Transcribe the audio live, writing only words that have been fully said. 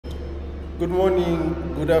Good morning,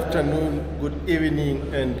 good afternoon, good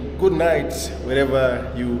evening, and good night,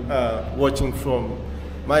 wherever you are watching from.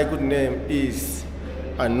 My good name is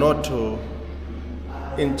ANOTO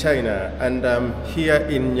in China, and I'm here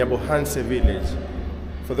in Nyabohanse village.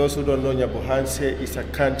 For those who don't know, Nyabohanse is a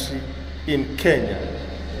country in Kenya,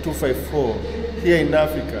 254, here in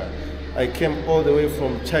Africa. I came all the way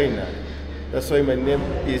from China. That's why my name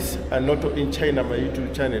is ANOTO in China, my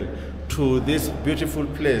YouTube channel, to this beautiful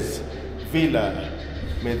place, Villa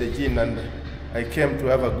Medellin, and I came to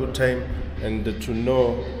have a good time and to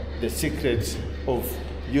know the secrets of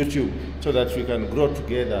YouTube so that we can grow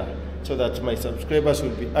together, so that my subscribers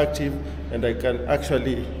will be active and I can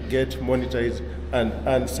actually get monetized and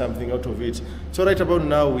earn something out of it. So right about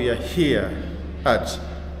now we are here at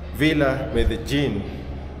Villa Medellin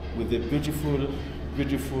with the beautiful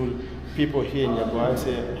people here in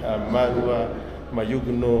Nyabohanse, Marua,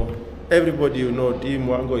 Mayugno. Everybody you know, D.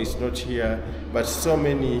 Mwango is not here, but so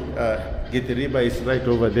many, Githiriba is right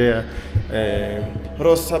over there.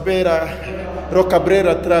 Rocabrera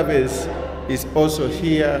Traves is also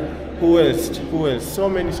here. Who else? So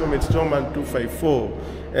many, Strongman 254.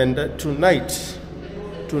 And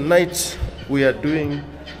tonight we are doing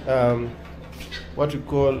what we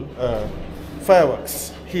call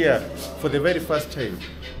fireworks here for the very first time.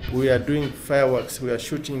 We are doing fireworks, we are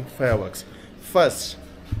shooting fireworks. First,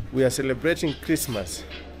 we are celebrating Christmas.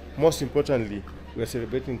 Most importantly, we are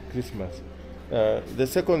celebrating Christmas. The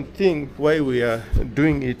second thing why we are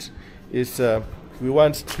doing it is we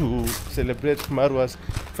want to celebrate Marwa's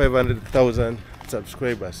 500,000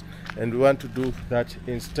 subscribers, and we want to do that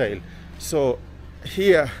in style. So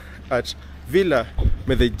here at Villa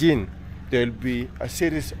Medellin, there will be a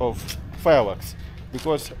series of fireworks,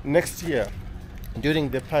 because next year during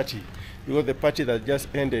the party, because the party that just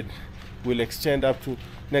ended will extend up to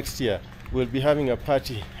next year, we'll be having a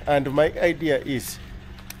party. And my idea is,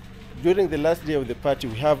 during the last day of the party,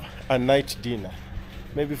 we have a night dinner,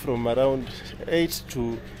 maybe from around 8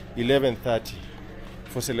 to 11:30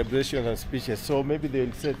 for celebrations and speeches. So maybe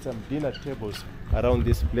they'll set some dinner tables around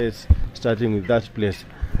this place, starting with that place.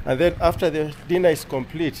 And then after the dinner is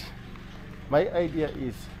complete, my idea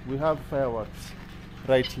is we have fireworks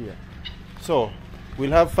right here. So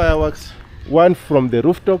we'll have fireworks, one from the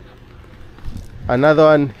rooftop, another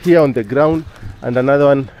one here on the ground, and another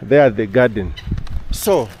one there at the garden.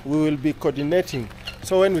 So we will be coordinating.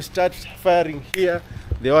 So when we start firing here,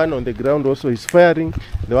 the one on the ground also is firing,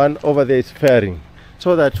 the one over there is firing,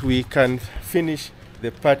 so that we can finish the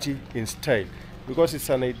party in style, because it's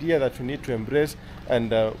an idea that we need to embrace.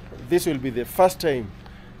 And this will be the first time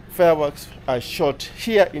fireworks are shot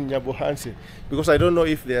here in Nyabohanse, because I don't know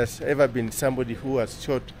if there's ever been somebody who has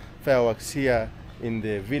shot fireworks here in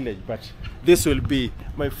the village, but this will be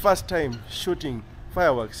my first time shooting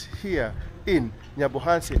fireworks here in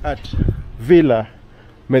Nyabohanse at Villa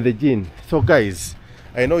Medellin. So guys,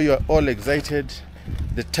 I know you are all excited.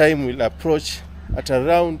 The time will approach at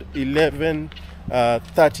around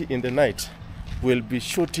 11:30 in the night. We'll be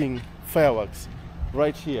shooting fireworks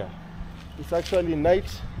right here. It's actually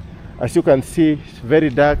night. As you can see, it's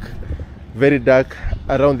very dark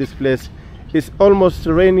around this place. It's almost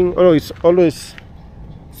raining. Oh,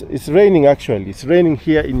 it's raining actually. It's raining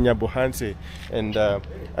here in Nyabohanse, and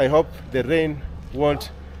I hope the rain won't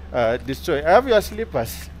destroy. I have your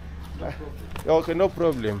slippers. Okay, no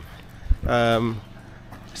problem.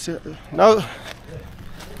 So now,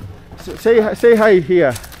 say hi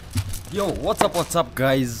here. Yo, what's up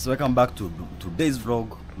guys? Welcome back to today's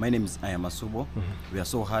vlog. My name is Ayamasubo. We are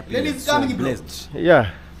so happy and so blessed. Yeah.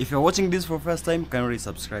 If you're watching this for the first time, kindly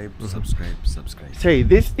subscribe. Subscribe. Say,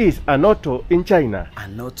 this is ANOTO in China.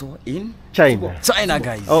 ANOTO in China,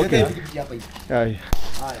 guys. Okay.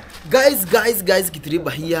 Guys,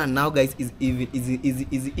 Githiriba here now, guys. Is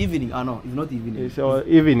evening? Oh no, it's not evening. It's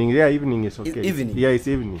evening. Yeah, evening is okay. It's evening. Yeah, it's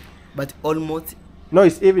evening. But almost. No,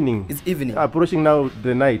 it's evening. It's evening. Approaching now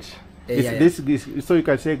the night. Yeah. This, so you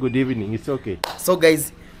can say good evening. It's okay. So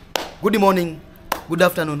guys, good morning, good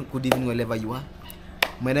afternoon, good evening, wherever you are.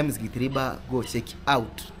 My name is Githiriba. Go check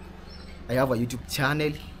out. I have a YouTube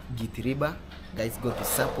channel, Githiriba. Guys, go to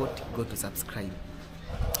support, go to subscribe.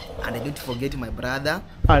 And I don't forget my brother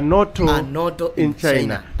ANOTO in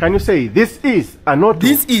China. Can you say this is ANOTO?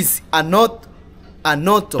 This is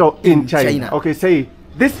ANOTO in China. Okay, say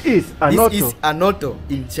this is ANOTO. This is ANOTO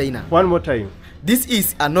in China. One more time. This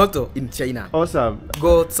is ANOTO in China. Awesome.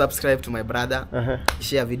 Go subscribe to my brother.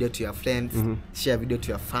 Share video to your friends. Share video to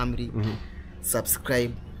your family.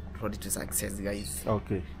 Subscribe. Road to success, guys.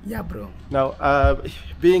 Okay. Yeah, bro. Now,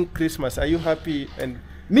 being Christmas, are you happy? And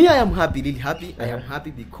me, I am happy, really happy. I am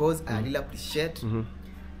happy because I really appreciate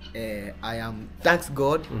I am thanks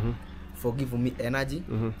God for giving me energy.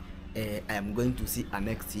 I am going to see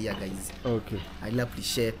next year, guys. Okay. I really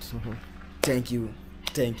appreciate. Thank you.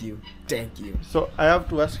 So I have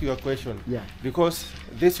to ask you a question. Yeah. Because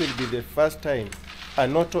this will be the first time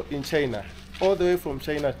ANOTO in China, all the way from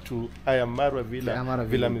China to Ayamarwa Villa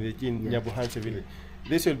Medellin, Nyabohanse village.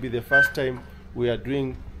 This will be the first time we are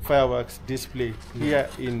doing fireworks display here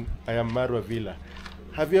in Ayamarwa Villa.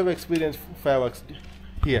 Have you ever experienced fireworks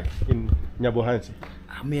here in Nyabohanse?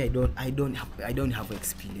 Me, I don't have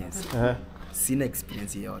experience. Seen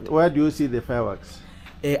experience here. Where do you see the fireworks?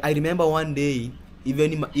 I remember one day,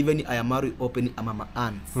 even Ayamaru opening Mama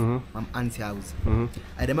Aunt's house.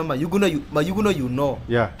 I remember you know.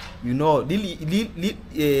 Yeah. You know,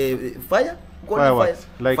 Fireworks.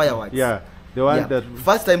 Like, fireworks. Yeah. The one that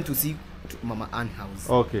first time to see Mama Aunt's house.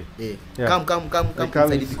 Okay. Yeah. Come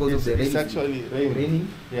inside because of the rain. It's actually raining.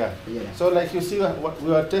 Yeah. So like you see what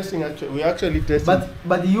we are testing we actually testing.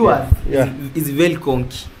 But yours is very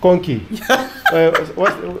conky. Conky.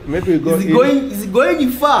 Maybe we go it's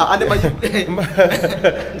going far and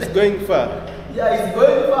it's going far. Yeah, it's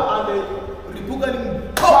going far and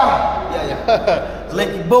yeah.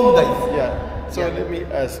 Like bomb, guys. Yeah. So let me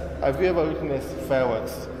ask, have you ever witnessed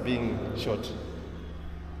fireworks being shot?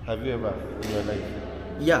 Have you ever in your life?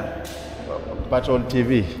 Yeah. But on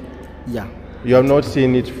TV? Yeah. You have not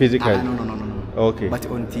seen it physically? No. Okay. But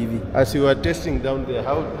on TV. As you were testing down there,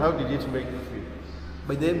 how did it make you feel?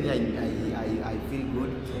 By then I feel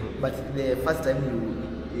good. But the first time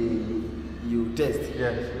you test.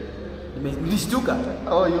 Yes.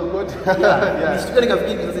 Oh, you got yeah.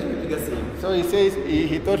 So he says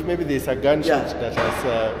he thought maybe there's a gunshot that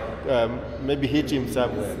has maybe hit him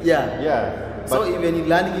somewhere. Yeah. So even in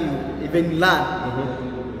land,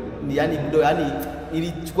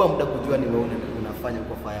 nilichukua muda kujua unafanya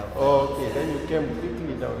kwa fire. Okay, then you came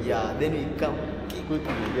quickly down. Yeah, then we come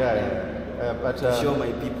quickly. Yeah. But show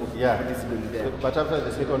my people. Yeah. What is going there. But after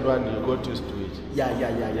the second one, you got used to it.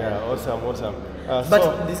 Yeah. Awesome. But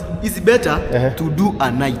so, it's better to do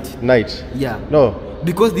a night. Night. Yeah. No.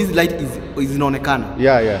 Because this light is inaonekana.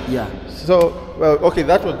 Yeah. So, okay,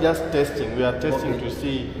 that was just testing. We are testing to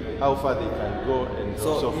see how far they can go and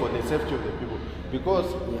also for the safety of the people. Because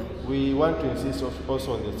we want to insist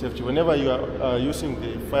also on the safety. Whenever you are using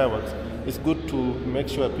the fireworks, it's good to make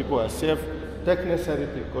sure people are safe, take necessary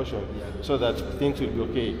precaution so that things will be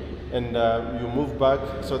okay. And you move back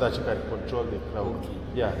so that you can control the crowd.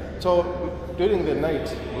 Yeah. So during the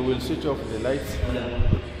night, we will switch off the lights.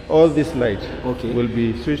 All this light will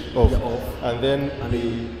be switched off. And then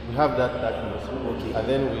we have that darkness. And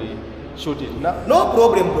then we shoot it. Now, no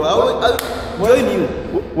problem, bro. I'll join you.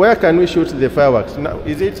 Where can we shoot the fireworks? Now,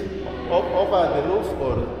 is it over the roof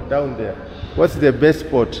or down there? What's the best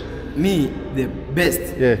spot? Me, the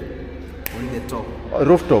best. Yeah. On the top.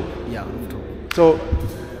 Rooftop. Yeah, rooftop. So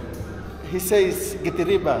he says,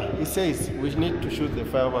 Gitiriba, we need to shoot the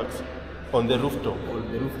fireworks on the rooftop.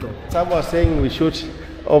 On the rooftop. Some are saying we shoot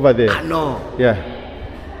over there. No. Yeah.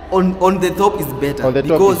 On the top is better. On the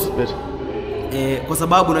top is better. Kwa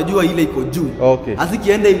sababu unajua ile iko juu. Okay.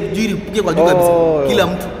 Asikienda juu ilipuke kwa juu kabisa. Kila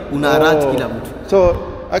mtu unaharat kila mtu. So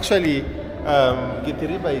actually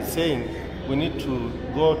Gitiriba is saying we need to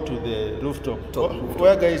go to the rooftop.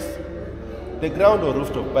 Where guys, the ground or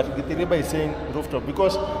rooftop, but Gitiriba is saying rooftop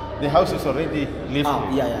because the house is already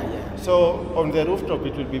lifted. Yeah. So on the rooftop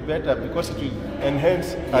it will be better because it will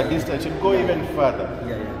enhance our distance. It will go even further.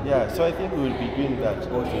 Yeah. So I think we will be doing that.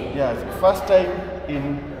 Okay. Yeah. First time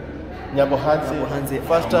in Nyabohanse,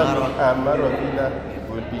 first time in Ayamarwa Villa,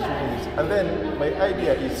 we will be shooting this. And then my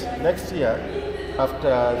idea is next year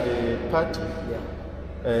after the party.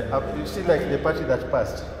 You see, like the party that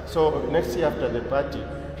passed. So next year after the party,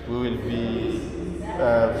 we will be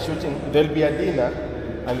shooting. There will be a dinner,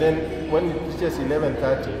 and then when it reaches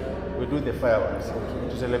 11:30, we do the fireworks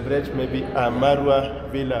to celebrate maybe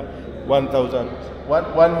Ayamarwa Villa 1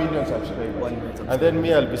 million subscribers. And then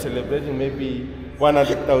me, I'll be celebrating maybe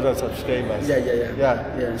 100,000 subscribers.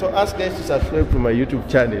 Yeah. So ask guys to subscribe to my YouTube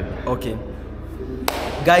channel. Okay.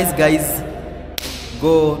 Guys.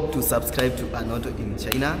 Go to subscribe to ANOTO in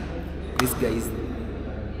China. Please, guys,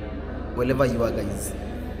 wherever you are, guys.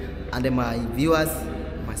 And my viewers,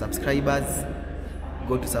 my subscribers,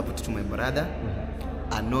 go to support to my brother,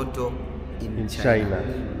 ANOTO in China.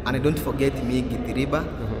 And don't forget me, Gitiriba.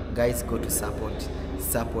 Guys, go to support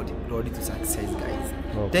Road to Success, guys.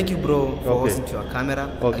 Thank you, bro, for hosting to your camera.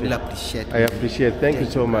 I really appreciate it. I appreciate. Thank you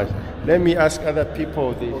so much. Let me ask other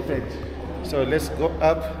people the effect. So let's go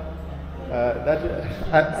up.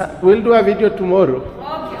 We'll do a video tomorrow.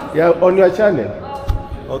 Yeah, on your channel.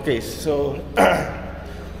 Okay, so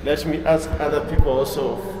let me ask other people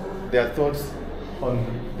also their thoughts on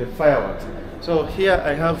the fireworks. So here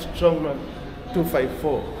I have Strongman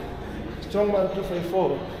 254. Strongman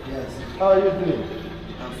 254. Yes. How are you doing?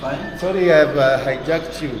 I'm fine. Sorry I've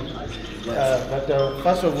hijacked you. Yes. But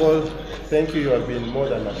first of all, thank you. You have been more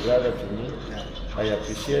than a brother to me. Yeah. I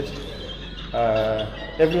appreciate.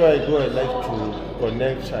 Everywhere I go, I like to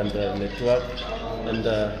connect and network and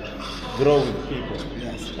grow with people.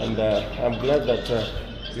 Yes. And I'm glad that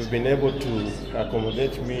you've been able to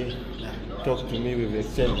accommodate me, talk to me, we've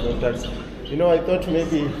exchanged contacts. You know, I thought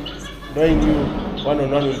maybe knowing you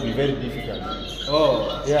one-on-one will be very difficult.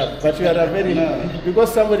 Oh. Yeah, but you are a very,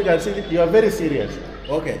 because somebody can see you are very serious.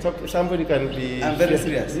 Okay. So somebody can be... I'm very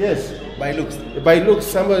serious? Yes. By looks? By looks,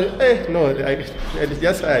 somebody, it's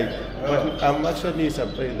just I. But I'm actually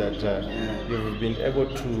surprised that you've been able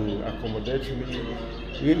to accommodate me.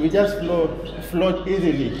 We just flowed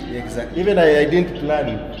easily. Exactly. Even I didn't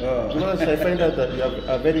plan. Because I find out that you are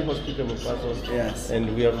a very hospitable person. Yes.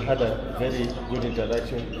 And we have had a very good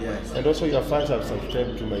interaction. Yes. And also your fans have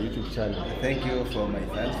subscribed to my YouTube channel. Thank you for my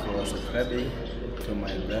fans for subscribing to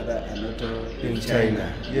my brother ANOTO In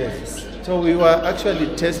China. Yes. So we were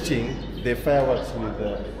actually testing the fireworks with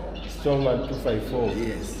Strongman 254.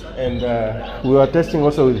 Yes. And we were testing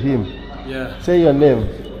also with him. Yeah. Say your name.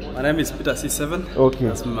 My name is Peter C7. Okay.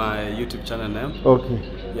 That's my YouTube channel name. Okay.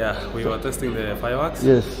 Yeah, we were testing the fireworks.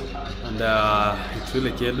 Yes. And it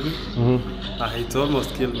really killed me. It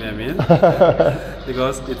almost killed me, I mean.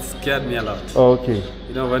 Because it scared me a lot. Okay.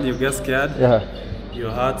 You know, when you get scared,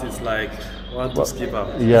 your heart is like, want to skip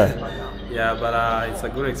out. Yeah. Yeah, but it's a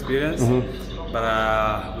good experience. But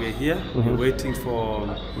we're here, we're waiting for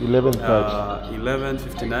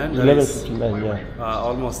 11:59. 11:59, yeah.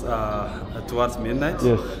 Almost towards midnight.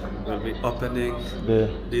 Yes. We'll be opening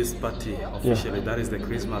this party officially. That is the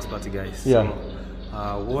Christmas party, guys. Yeah.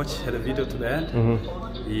 So, watch the video to the end.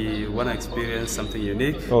 You want to experience something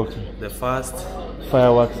unique. Okay. The first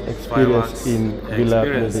fireworks experience in Villa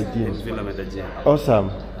Medellin. In Villa Medellin.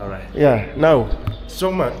 Awesome. All right. Yeah. Now,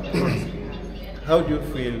 Strongman, how do you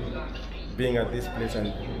feel being at this place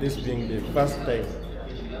and this being the first time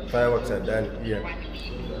fireworks are done here?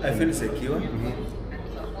 I feel secure.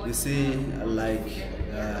 You see, like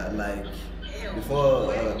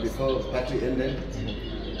before party ended,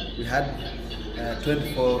 we had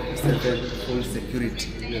 24/7 full security.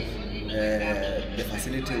 The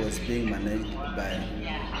facility was being managed by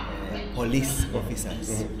police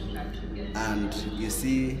officers, and you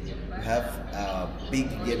see, we have a big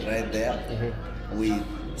gate right there with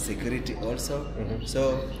security also.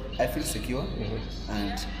 So I feel secure,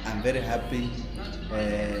 and I'm very happy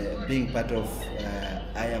being part of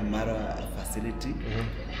Mara facility,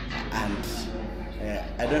 and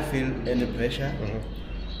I don't feel any pressure.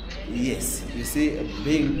 Yes, you see,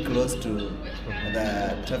 being close to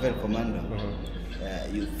the travel commando,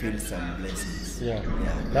 you feel some blessings. Yeah.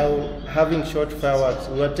 Now, having short fireworks,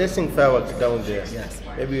 we were testing fireworks down there. Yes.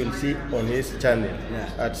 Maybe you'll see on his channel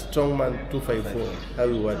at Strongman 254 how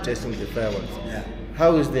we were testing the fireworks. Yeah.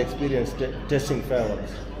 How is the experience testing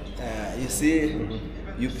fireworks? You see,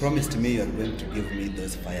 you promised me you're going to give me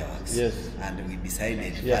those fireworks. Yes. And we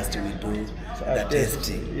decided first we do the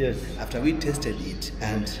testing. Yes. After we tested it,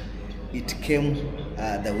 and it came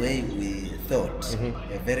the way we thought,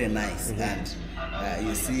 very nice. And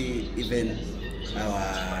you see, even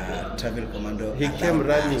our travel commando, he came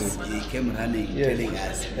running, telling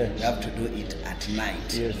us we have to do it at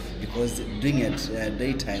night, because doing it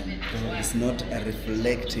daytime is not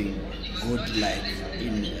reflecting good light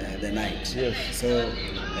in the night. So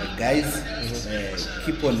guys,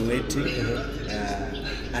 keep on waiting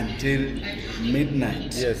until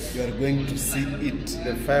midnight. You are going to see it,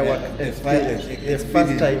 the fireworks experience. The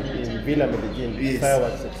first time in Villa Medellin, the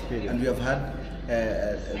fireworks experience. And we have had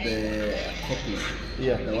the copy,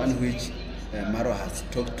 the one which Maro has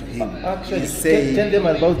talked to him. Actually, tell them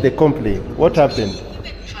about the complaint. What happened?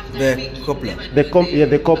 The coupler. The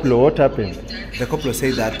coupler. What happened? The coupler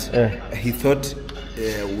said that he thought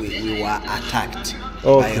we were attacked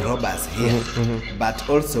by robbers here, but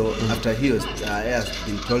also after he has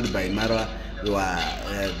been told by Maro we were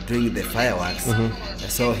doing the fireworks,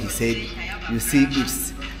 so he said, you see,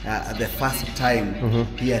 it's the first time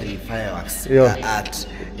hearing fireworks at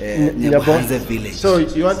Nyabohanse village. So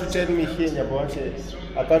you want to tell me here in Nyabohanse,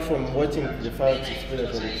 apart from watching the fireworks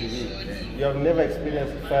experience on the TV, you have never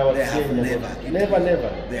experienced fireworks? They have never.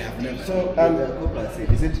 They have never. So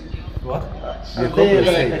is it what? The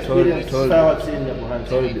couple told fireworks in Nyabohanse.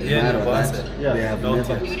 Nyabohanse. They have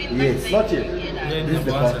never. Yes. Not yet. This is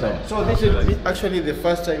the first time. So this will be actually the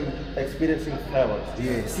first time experiencing fireworks.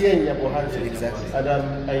 Yes. Here in Nyabohanse. Exactly.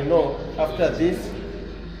 And I know after this,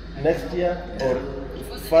 next year or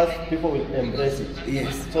first people will embrace it.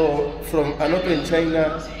 Yes. So from ANOTO in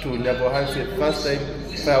China to Nyabohanse, first time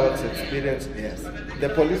fireworks experience. Yes. The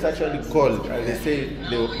police actually called and they say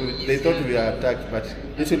they thought we were attacked, but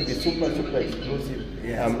this will be super exclusive.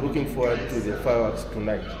 Yes. I'm looking forward to the fireworks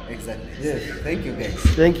tonight. Exactly. Yes. Thank you, guys.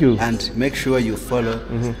 Thank you. And make sure you follow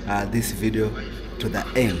this video to the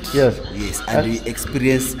end. Yes. Yes. And we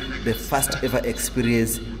experience the first ever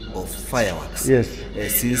experience of fireworks. Yes.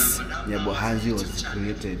 Since Nyabohanse was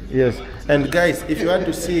created. Yes. And guys, if you want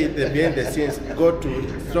to see the behind the scenes, go to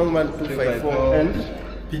Strongman 254 and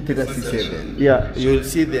Peter C7. yeah, you will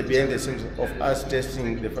see the behind the scenes of us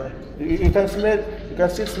testing the fire. You can smell. You can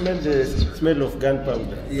still smell the smell of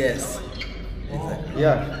gunpowder. Yes. Exactly.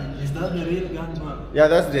 Yeah. Is that the real gunpowder? Yeah,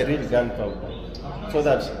 that's the real gunpowder. So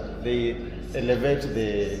that they elevate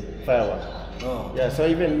the firework. Oh. Yeah. So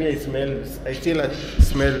even me, I still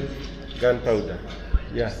smell gunpowder.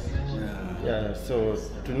 Yeah. Yeah. So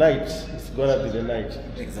tonight is gonna be the night.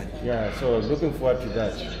 Exactly. Yeah. So looking forward to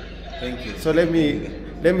that. Thank you. So let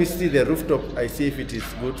me see the rooftop. I see if it is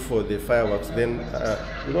good for the fireworks. Then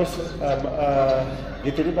because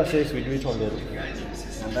Gitiriba says we do it on the roof.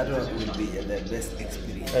 And that one will be the best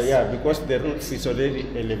experience. Yeah, because the roof is already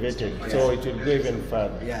elevated, so it will go even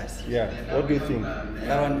further. Yes. Yeah. What do you think?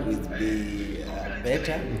 That one will be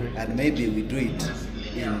better, and maybe we do it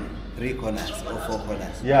in 3 corners or 4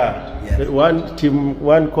 corners. Yeah. Yeah. But one team,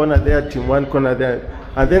 one corner there, team one corner there,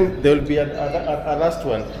 and then there will be a last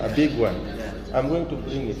one, a big one. Yeah. I'm going to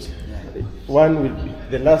bring it. Yeah. One will be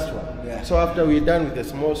the last one. Yeah. So after we're done with the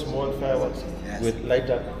small fireworks, Yes. we'll light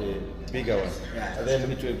up the bigger one. Yeah. And then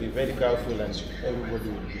it will be very colorful and everybody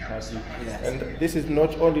will be happy. Yes. And this is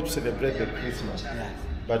not only to celebrate the Christmas, Yes.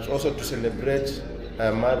 but also to celebrate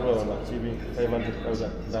Marwa on achieving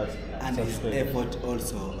 500,000 plus And his subscribers. effort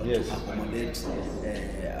also Yes. to accommodate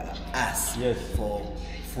us Yes. for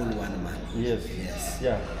full 1 month. Yes. Yes.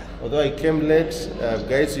 Yeah. Although I came late,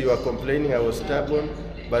 guys, you are complaining I was stubborn,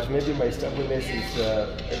 but maybe my stubbornness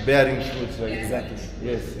is bearing fruits. Like Exactly.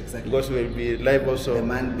 Yes. Exactly. Because we'll be live also. The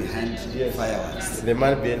man behind Yes. fireworks. The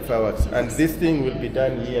man behind fireworks. And this thing will be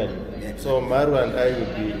done yearly. Yes. So Marwa and I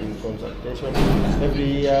will be in consultation. Every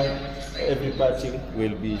year, every party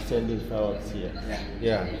will be sending fireworks here.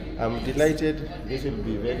 Yeah. I'm delighted. This will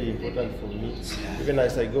be very important for me. Even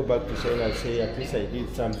as I go back to China, I'll say at least I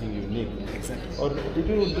did something unique. Exactly. Or did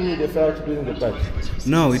you do the fireworks during the party?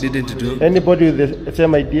 No, we didn't do. Anybody with the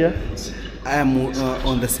same idea? I am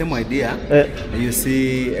on the same idea. You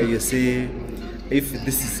see, if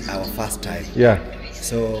this is our first time, Yeah.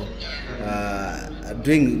 so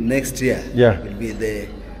doing next year Yeah. will be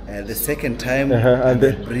the second time, And the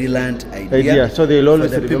the brilliant idea. Idea. So they'll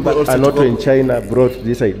always For the remember people also to ANOTO go- in China brought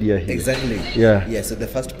this idea here. Exactly. Yeah. Yeah. So the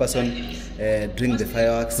first person doing the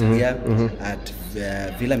fireworks here at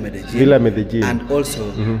Villa Medellin. Villa Medellin. And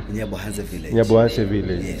also Nyabohanse village. Nyabohanse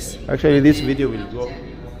village. Yes. Actually, this video will go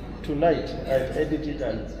tonight. I'll edit it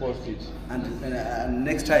and post it. And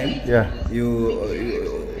next time, Yeah.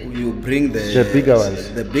 you bring The bigger ones.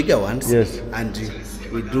 The bigger ones. Yes. And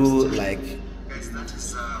we do like.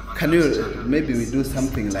 Can you maybe we do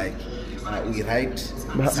something like we write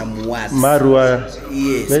some words. Marwa.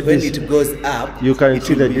 Yes. Maybe When it goes up, you can it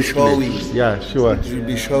see will the be display. showing. Yeah, sure. It will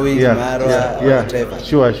be showing Yeah, Marwa or yeah, whatever.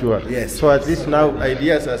 Sure. Yes. So at least now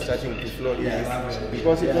ideas are starting to flow in. Yes.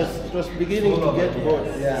 Because it was beginning to get bored.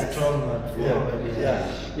 Yeah.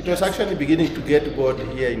 Yeah. It was actually beginning to get bored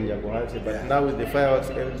here in Nyabohanse, but now with the fireworks,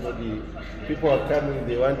 people are coming,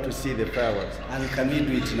 they want to see the fireworks. And can we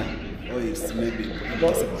do it now? Or it's maybe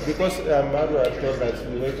No, because Marwa told us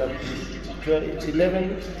we wait up to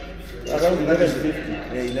 11, around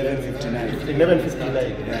 11:50. Yeah, 11:59.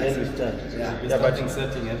 11:59, then we start. Yeah. But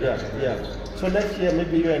Setting it. yeah. So next year,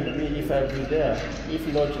 maybe you and me, if I'll be there,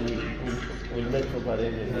 if not, we'll make proper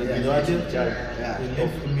arrangements. Yeah. You are in charge. Yeah.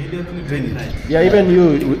 Immediately Doing it. midnight. Yeah, even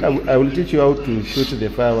you, I will teach you how to shoot the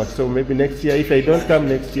fireworks. So maybe next year, if I don't come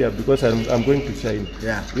next year, because I'm going to China,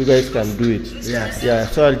 Yeah. you guys can do it. Yes. Yeah,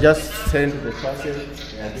 so I'll just send the parcel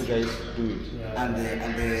and you guys do it. And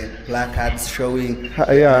the placards showing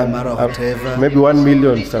Yeah, Mara whatever. maybe 1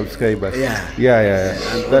 million subscribers. Yeah.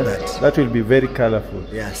 And all that. That will be very colorful.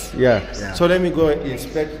 Yes. Yeah. Yeah. So let me go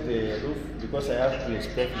inspect the roof because I have to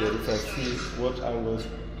inspect the roof and see what angles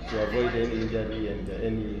to avoid any injury and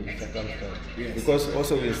any circumstance. Yes. Because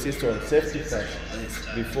also we insist on safety first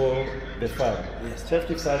before the fun. Yes.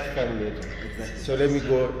 Safety first, fun later. Exactly. So let me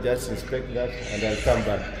go just inspect that and I'll come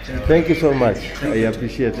back. Thank you so much. I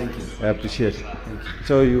appreciate it. I appreciate it.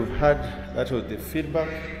 So you've heard, that was the feedback.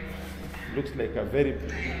 Looks like a very...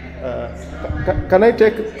 can I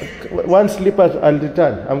take one slipper? I'll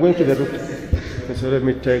return. I'm going to the roof. Okay, so let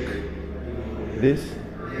me take this.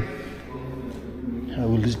 I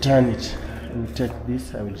will return it. I will take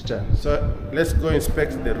this. I will return. So let's go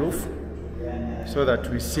inspect the roof so that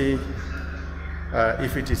we see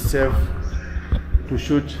if it is safe to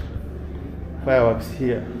shoot fireworks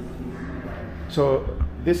here. So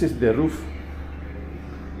this is the roof.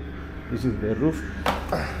 This is the roof.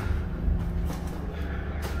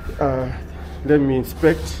 Let me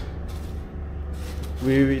inspect.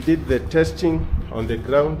 We did the testing on the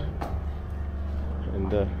ground,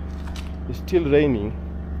 and it's still raining.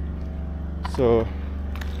 So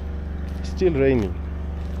it's still raining.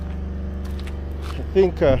 I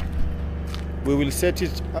think we will set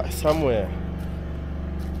it somewhere.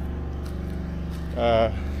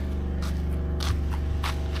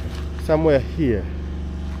 Somewhere here.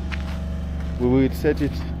 We will set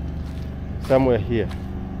it somewhere here.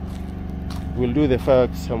 We'll do the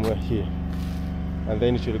fireworks somewhere here, and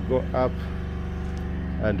then it will go up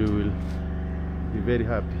and we will be very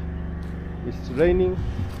happy. It's raining.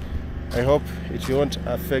 I hope it won't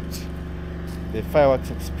affect the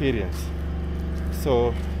fireworks experience.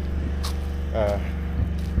 So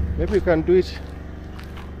maybe you can do it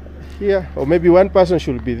here, or maybe one person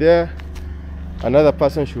should be there, another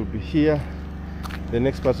person should be here, the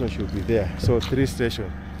next person should be there. So 3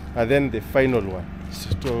 stations, and then the final one,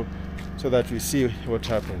 so that we see what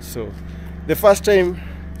happens. So the first time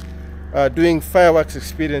doing fireworks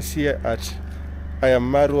experience here at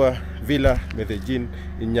Marua Villa, Medellin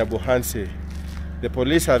in Nyabohanse. The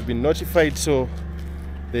police have been notified, so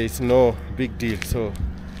there is no big deal. So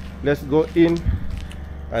let's go in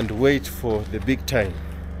and wait for the big time.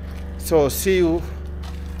 So see you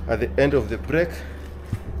at the end of the break.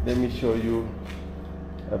 Let me show you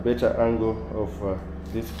a better angle of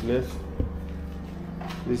this place.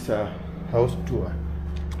 This is a house tour.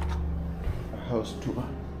 A house tour.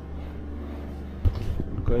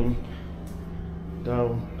 Going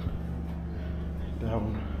down,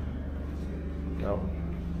 down, down.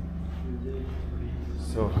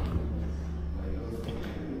 So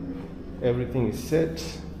everything is set.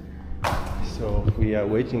 So we are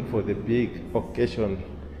waiting for the big occasion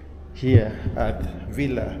here at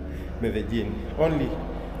Villa Medellin. Only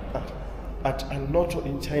at ANOTO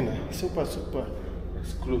in China. Super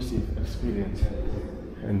exclusive experience.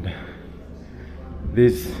 And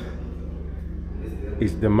this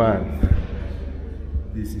is the man.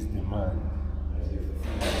 This is the man.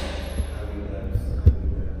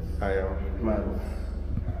 I am man.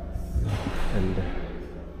 And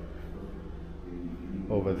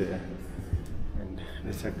over there. And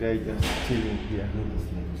there's a guy just chilling here.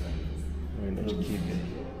 Why not keep it?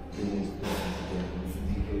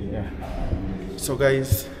 Yeah. So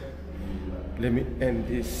guys, let me end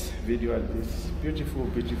this video at this beautiful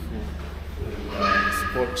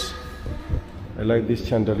spot. I like these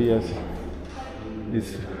chandeliers.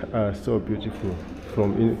 These are so beautiful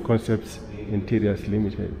from Concepts Interiors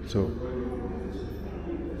Limited. So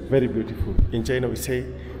very beautiful. In China we say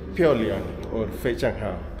Pioliang or Fei Chang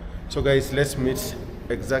Hao. So guys, let's meet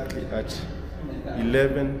exactly at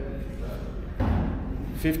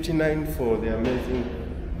 11:59 for the amazing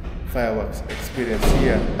fireworks experience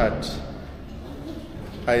here at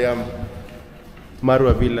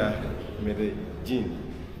Marua Villa Medellin.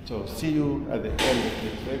 So see you at the end of the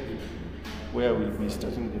trip where we'll be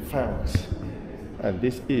starting the fireworks. And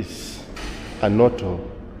this is ANOTO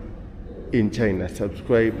in China.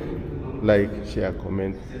 Subscribe, like, share,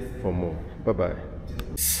 comment for more. Bye bye.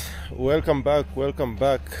 Welcome back.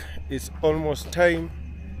 It's almost time.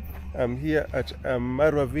 I'm here at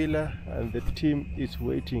Marua Villa and the team is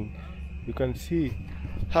waiting. You can see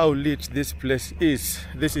how lit this place is.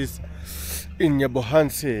 This is in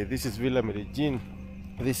Nyabohanse. This is Villa Medellin.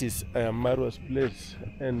 This is Marua's place,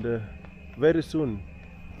 and very soon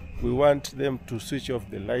we want them to switch off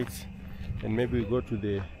the lights and maybe we go to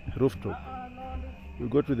the rooftop. We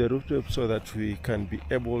go to the rooftop so that we can be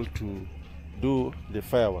able to do the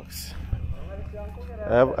fireworks.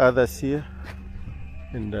 I have others here,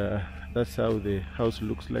 and that's how the house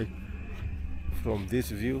looks like from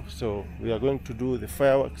this view. So we are going to do the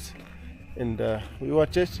fireworks, and we were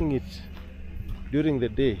testing it during the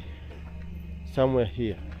day somewhere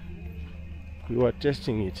here. We were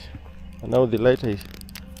testing it, and now the lighter is,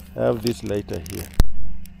 I have this lighter here.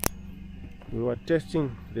 We were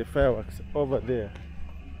testing the fireworks over there,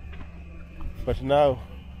 but now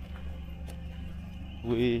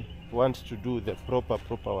we want to do the proper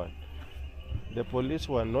one. The police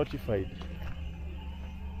were notified.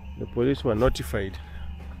 The police were notified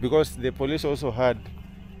because the police also had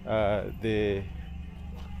the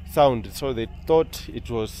sound, so they thought it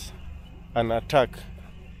was an attack.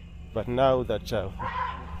 But now that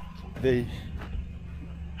they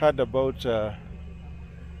heard about the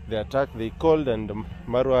attack, they called, and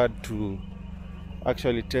Marwa had to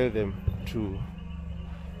actually tell them to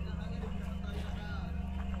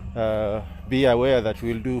be aware that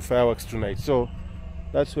we'll do fireworks tonight. So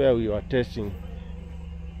that's where we were testing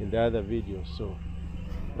in the other video. So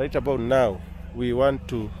right about now we want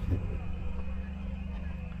to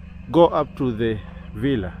go up to the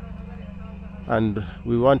villa, and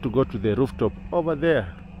we want to go to the rooftop over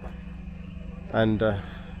there, and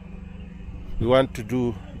we want to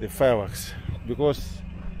do the fireworks, because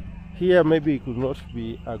here maybe it could not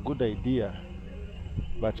be a good idea,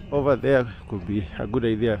 but over there could be a good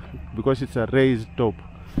idea because it's a raised top,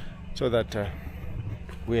 so that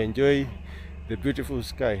we enjoy the beautiful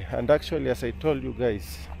sky. And actually, as I told you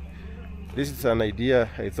guys, this is an idea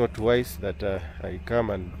I thought wise that I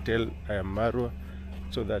come and tell I am Marwa,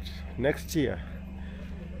 so that next year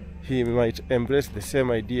he might embrace the same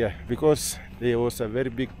idea, because there was a very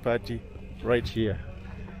big party right here.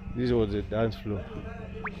 This was the dance floor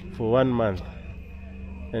for 1 month,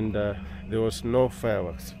 and there was no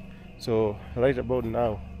fireworks. So right about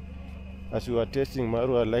now, as we were testing,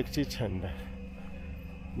 Marwa liked it, and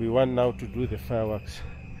we want now to do the fireworks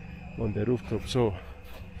on the rooftop. So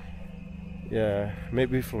yeah,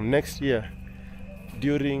 maybe from next year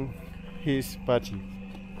during his party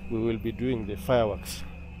we will be doing the fireworks.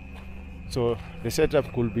 So the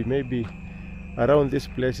setup could be maybe around these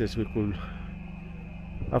places. We could,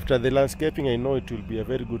 after the landscaping, I know it will be a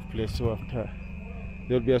very good place. So after,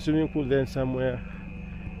 there will be a swimming pool, then somewhere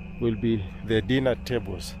will be the dinner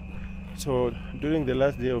tables. So during the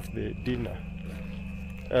last day of the dinner,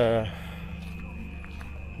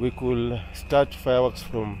 we could start fireworks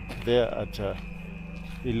from there at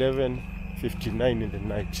 11:59 in the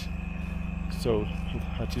night. So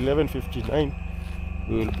at 11:59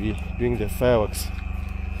 we will be doing the fireworks,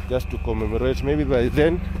 just to commemorate. Maybe by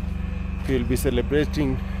then he will be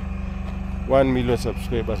celebrating 1 million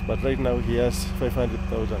subscribers, but right now he has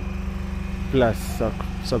 500,000 plus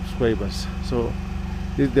subscribers. So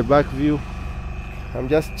this is the back view. I'm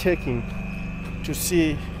just checking to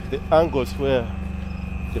see the angles where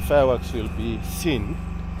the fireworks will be seen.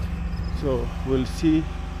 So we'll see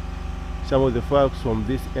some of the fireworks from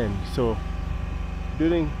this end. So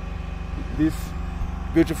during these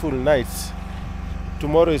beautiful nights,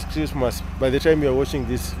 tomorrow is Christmas. By the time you are watching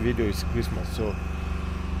this video, it's Christmas, so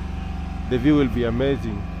the view will be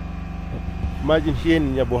amazing. Imagine here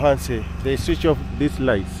in Nyabohanse, they switch off these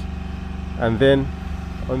lights, and then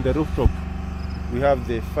on the rooftop we have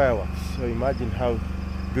the fireworks. So imagine how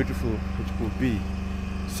beautiful it could be.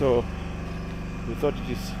 So I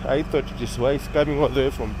thought it is wise coming all the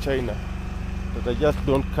way from China, but I just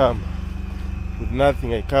don't come with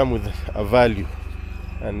nothing. I come with a value,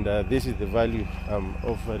 and this is the value I'm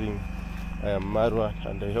offering. I am Marwa,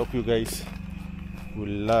 and I hope you guys will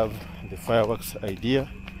love the fireworks idea,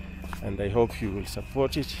 and I hope you will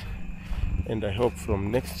support it, and I hope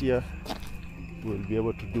from next year we'll be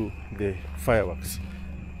able to do the fireworks.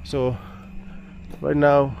 So right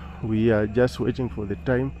now we are just waiting for the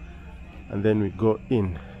time, and then we go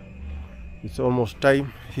in. It's almost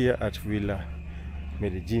time here at Villa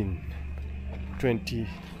Medellin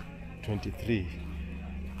 2023.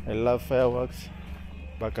 I love fireworks.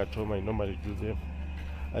 Back at home I normally do them,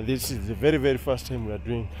 and this is the very, very first time we are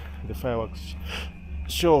doing the fireworks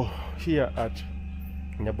show here at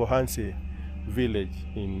Nyabohanse village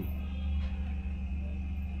in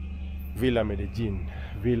Villa Medellin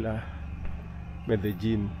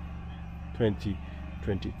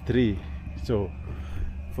 2023. So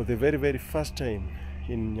for the very, very first time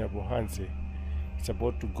in Nyabohanse, it's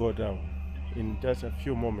about to go down. In just a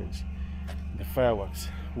few moments the fireworks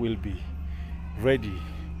will be ready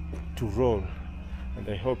to roll, and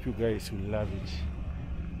I hope you guys will love it.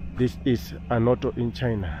 This is ANOTO in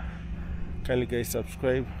China. Kindly guys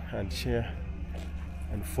subscribe and share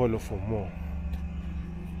and follow for more.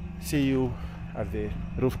 See you at the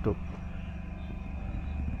rooftop,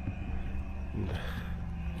 and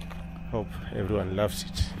hope everyone loves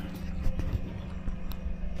it.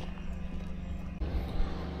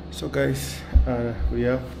 So guys, we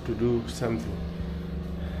have to do something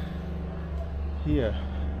here.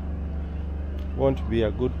 Won't be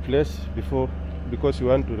a good place because we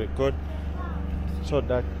want to record so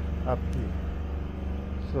dark up here.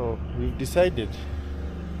 So we've decided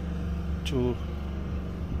to,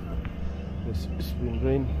 it's been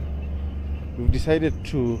raining, we've decided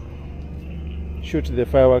to shoot the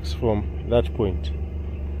fireworks from that point,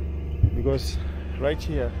 because right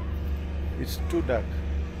here it's too dark.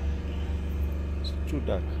 It's too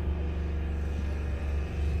dark.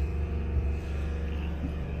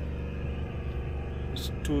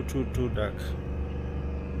 It's too dark.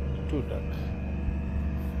 Too dark.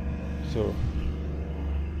 So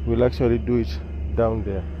we'll actually do it down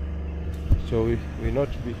there. So we not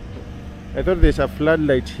be. I thought there's a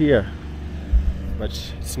floodlight here, but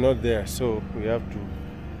it's not there. So we have to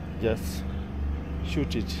just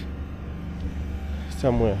shoot it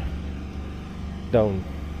somewhere down.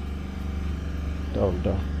 So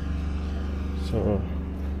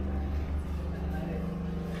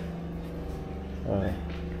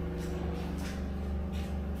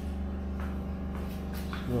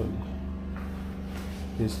slowly.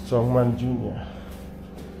 This Strongman Junior.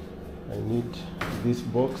 I need this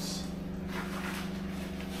box.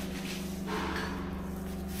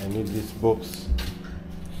 I need this box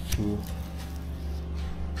to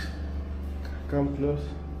come close.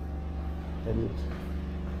 I need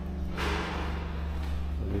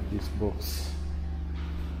this box.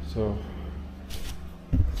 So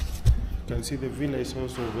you can see the villa is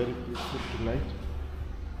also very peaceful tonight.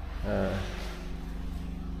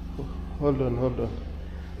 Hold on.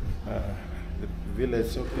 The villa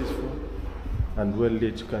is so peaceful and well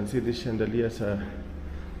lit. You can see the chandeliers are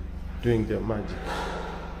doing their magic.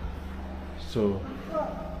 So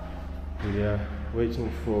we are waiting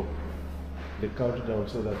for the countdown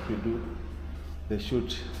so that we do the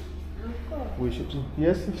shoot. We shooting.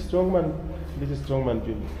 Yes, Strongman. This is Strongman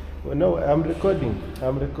Junior. Well, no, I'm recording.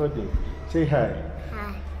 Say hi.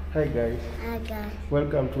 Hi. Hi guys. Hi guys.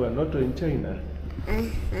 Welcome to ANOTO in China.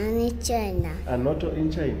 I'm in China. ANOTO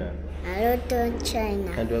in China. ANOTO in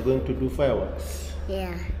China. And we're going to do fireworks.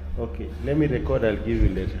 Yeah. Okay, let me record, I'll give you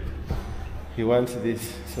later. He wants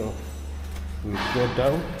this, so we'll go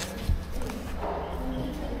down.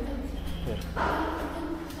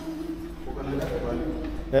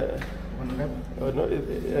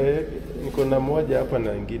 Niko na moja hapa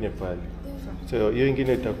na ingine pale. So hiyo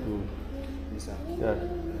ingine itaku. Yeah.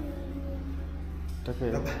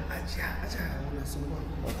 Okay.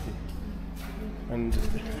 And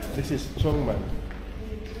this is Strongman.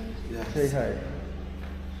 Yes. Say hi.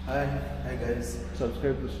 Hi guys.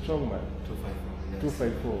 Subscribe to Strongman 254.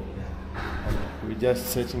 254. And we're just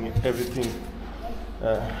setting everything.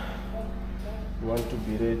 We want to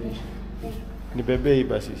be ready. Nibebe hii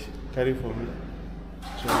basi. Carry for me.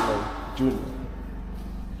 Strongman Junior.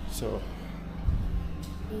 So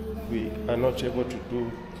we are not able to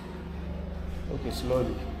do. Okay,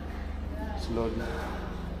 slowly.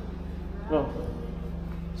 No.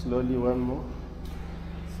 Slowly, one more.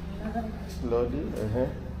 Slowly,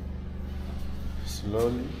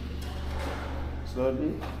 Slowly.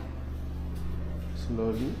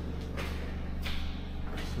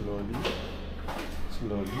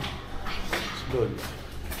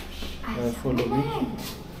 Follow me.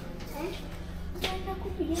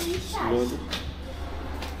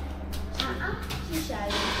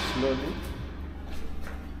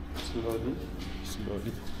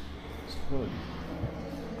 Slowly. Okay.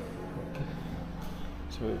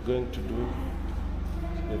 So we're going to do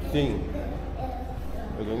the thing.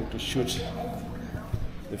 We're going to shoot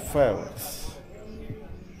the fireworks.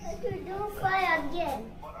 I to do fire again.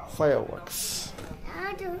 Fireworks.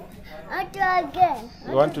 I do again.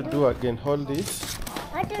 You want to do again? Hold this.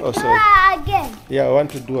 I to Oh, do sorry. again. Yeah, I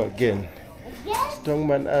want to do again. Again?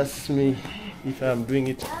 Strongman asked me if I'm doing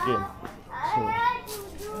it again. I want to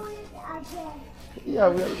do it again. Yeah,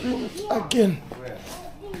 we are doing it again.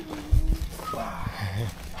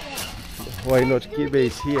 Why not Kibe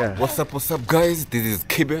is here? What's up guys? This is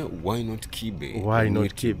Kibe. Why not Kibe? Why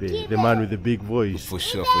not Kibe? The man with the big voice. For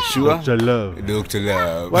sure. Dr. Love. Dr.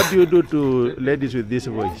 Love. What do you do to ladies with this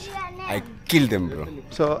voice? I kill them, bro.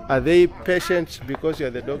 So are they patient because you're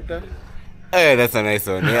the doctor? Hey, that's a nice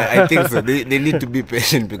one. Yeah, I think so. They need to be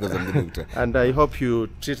patient because I'm the doctor. And I hope you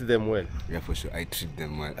treat them well. Yeah, for sure. I treat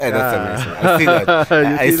them well. Hey, that's a nice one.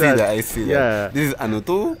 I see that. I see Yeah. that. This is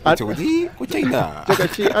ANOTO, China.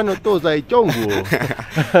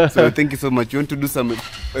 So thank you so much. You want to do some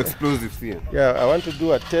explosives here? Yeah, I want to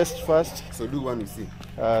do a test first. So do one, you see.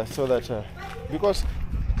 So that because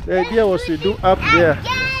the idea was to do up there,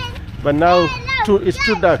 but now it's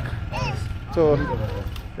too dark. So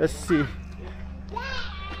let's see.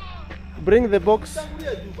 Bring the box.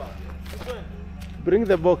 Bring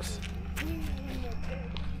the box.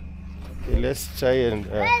 Okay, let's try and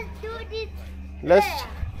Let's do this.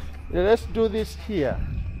 let's do this here.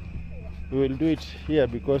 We will do it here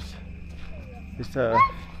because it's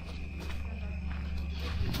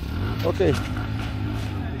okay.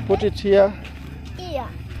 Put it here. Here.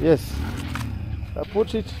 Yes. Put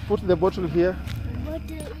the bottle here Bottle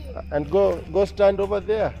here. and go stand over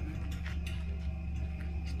there.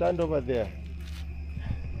 Stand over there.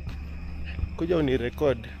 Kuja uni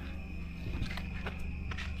record.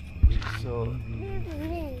 So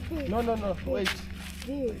no, wait.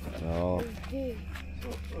 No. We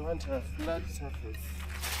want a flat surface.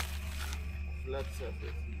 Flat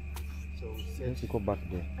surface. So we set Let's go back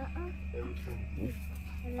there. everything.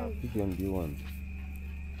 Which one do you want?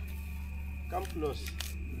 Come close.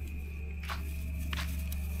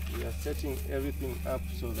 We are setting everything up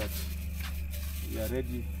so that we are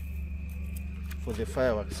ready for the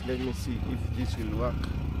fireworks. Let me see if this will work.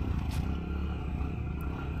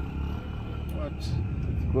 What?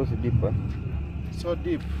 It goes deeper. So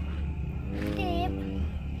deep. Deep.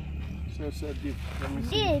 So deep. Let me see.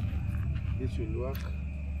 Deep. This will work.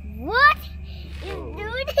 What? You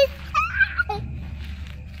do this?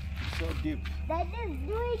 So deep. Then just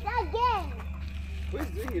do it again. Who is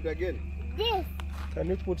doing it again? This. Can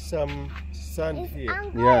you put some sand This here?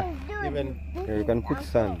 uncle Yeah. is doing Even this. Yeah, you can put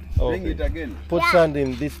sand. Bring Okay. it again. Put Yeah. sand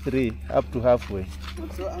in these three up to halfway.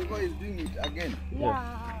 So Uncle is doing it again.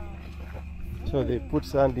 Yeah. So they put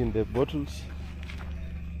sand in the bottles.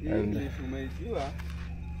 And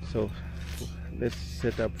so let's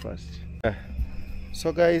set up first.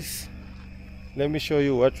 So guys, let me show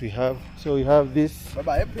you what we have. So we have this.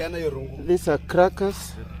 Baba, peana your rungu. These are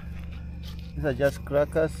crackers. These are just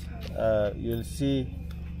crackers. You'll see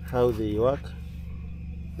how they work.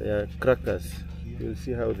 They are crackers. You'll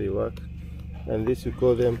see how they work. And this we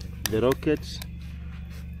call them the rockets.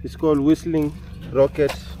 It's called whistling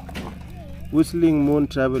rocket. Whistling moon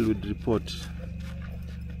travel with report.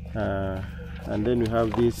 And then we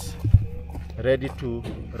have this ready to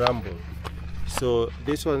rumble. So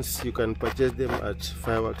these ones you can purchase them at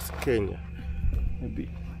Fireworks Kenya. Maybe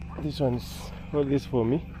this one's hold this for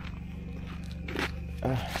me.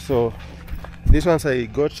 So these ones I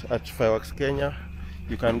got at Fireworks Kenya.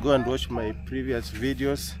 You can go and watch my previous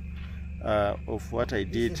videos of what I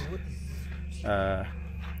did.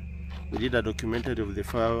 We did a documentary of the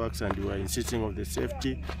fireworks and we were insisting on the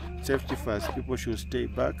safety. Safety first, people should stay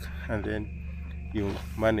back and then you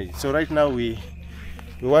manage. So right now we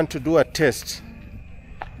want to do a test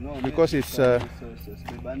because it's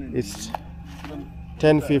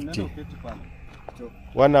 10:50,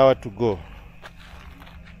 1 hour to go.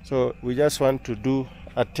 So we just want to do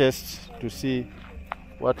a test to see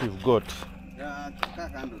what we've got.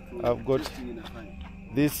 I've got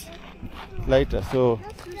this lighter, so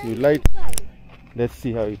you light. Let's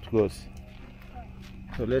see how it goes.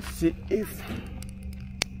 So let's see if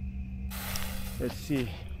let's see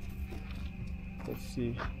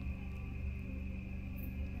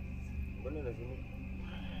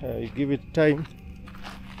you give it time.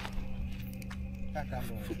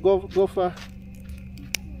 Go far.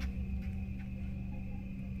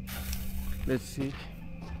 Let's see.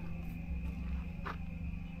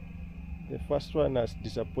 The first one has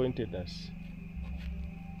disappointed us.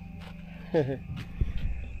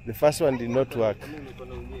 The first one did not work.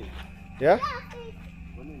 Yeah?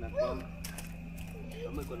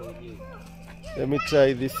 Let me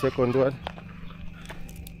try this second one.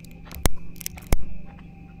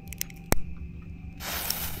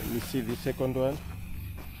 Let me see the second one.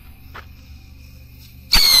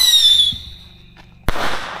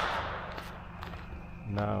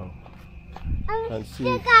 Now, can see.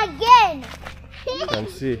 Again. Can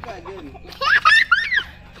see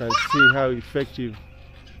how effective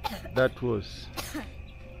that was.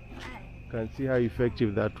 Can see how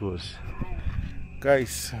effective that was.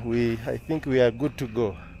 Guys, I think we are good to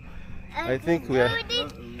go. I think we are.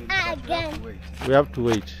 Again. We have to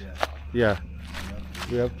wait. Yeah,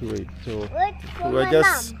 we have to wait. So Wait for we're my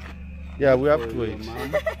just. mom. Yeah, we have to wait.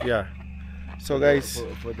 Yeah. So guys,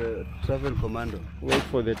 For the travel commando. wait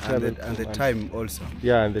for the travel And the command. time also.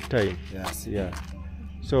 Yeah, and the time. Yes. Yeah.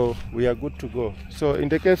 So we are good to go. So in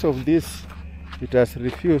the case of this, it has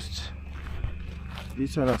refused.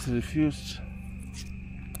 This one has refused.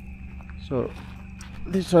 So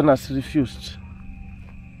this one has refused.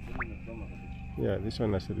 Yeah, this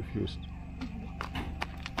one has refused.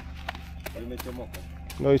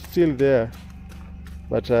 No, it's still there.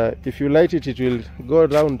 But if you light it, it will go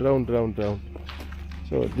round, round, round, round.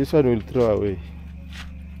 So this one will throw away.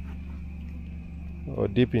 Or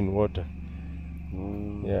dip in water.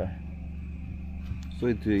 Yeah. So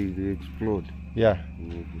it will explode. Yeah.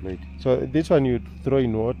 Right. So this one you throw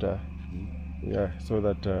in water. Yeah, so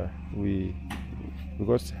that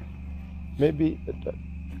because maybe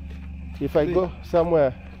if I go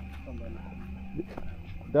somewhere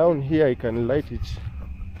down here I can light it.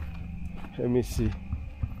 Let me see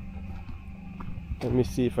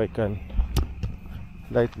if I can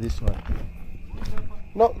light this one.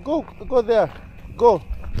 No, go there, go.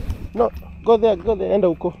 No, go there, enda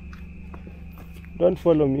huko. Don't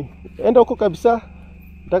follow me, enda huko kabisa.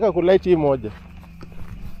 Nataka kulight hii moja.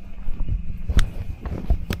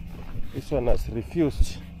 This one has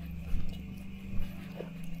refused.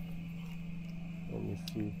 Let me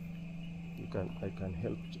see. I can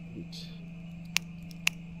help it.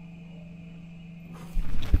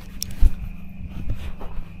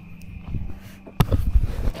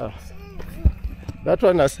 That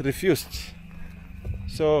one has refused.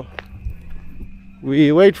 So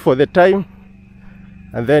we wait for the time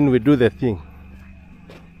and then we do the thing.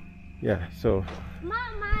 Yeah, so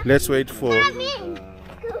Mama. let's wait for. Come in.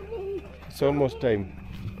 It's almost time.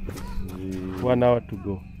 1 hour to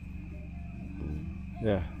go.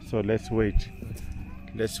 Yeah, so let's wait.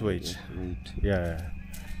 Yeah.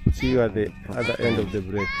 See you at the other end of the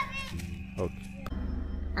break. Okay.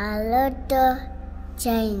 ANOTO,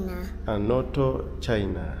 China. ANOTO,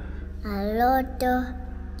 China. ANOTO,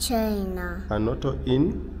 China. ANOTO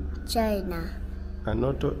in. China.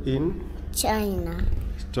 ANOTO in. China.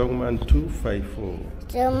 Strongman 254.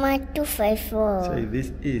 Strongman 254. Say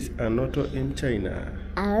this is ANOTO in China.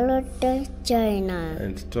 ANOTO, China.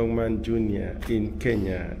 And Strongman Junior in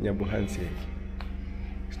Kenya, Nyabohanse.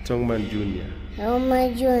 Strongman Junior.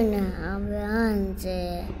 Strongman Junior,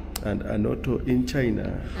 Nyabohanse. And ANOTO in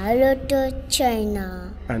China. ANOTO,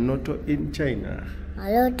 China. ANOTO in China.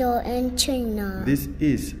 ANOTO in China. This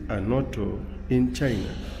is ANOTO in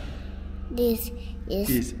China. This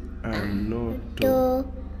is ANOTO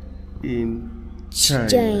in China.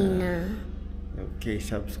 China. Okay,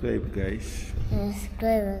 subscribe guys.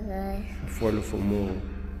 Subscribe, guys. Follow for more.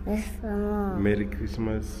 For more. Merry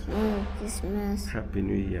Christmas. Merry Christmas. Happy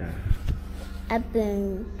New Year.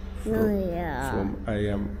 Happy New Year. From I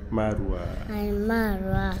am Marwa. I'm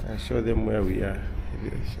Marwa. Show them where we are.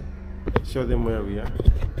 Show them where we are.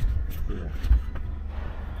 Yeah.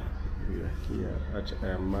 We are here at I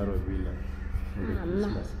am Marwa Villa on the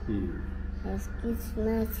Christmas Eve. It's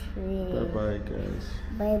Christmas Eve. Bye bye guys.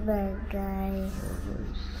 Bye bye, guys.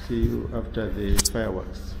 Alright. See you after the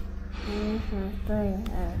fireworks.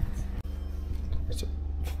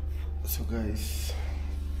 So guys,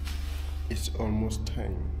 it's almost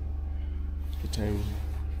time. The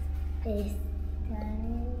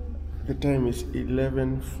time is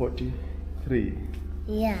 11:43.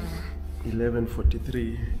 Yeah.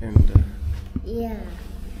 11:43 and Yeah.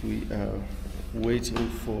 we are waiting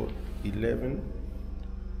for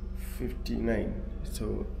 11:59.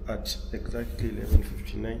 So at exactly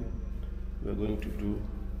 11:59 we're going to do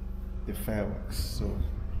the fireworks. So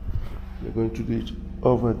we're going to do it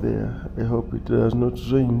over there. I hope it does not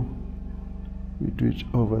rain. We do it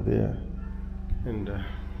over there. And there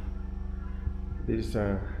is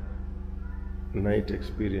a night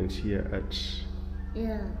experience here at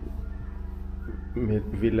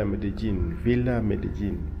Villa Medellin. Villa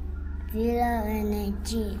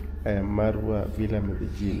Energy. I am Marwa Villa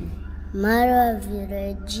Medellin. Marwa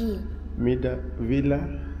Village. Villa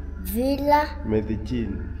Medellin.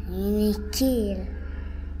 Medellin.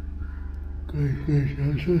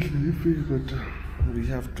 I'm so sleepy, but we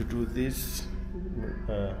have to do this.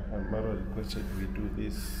 Marwa requested we do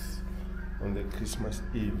this on the Christmas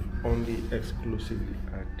Eve, only exclusively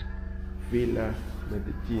at Villa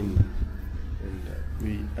Medellin. And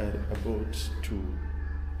we are about to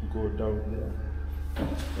go down there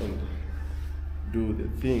and do the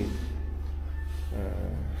thing.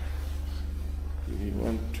 We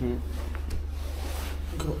want to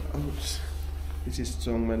go out. This is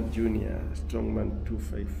Strongman Junior, Strongman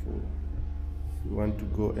 254. We want to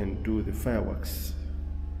go and do the fireworks.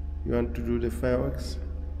 You want to do the fireworks?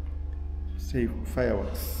 Say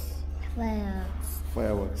fireworks.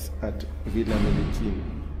 Fireworks at Villa Medellin.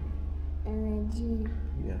 Energy.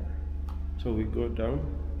 Yeah. So we go down.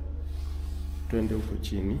 Twende huko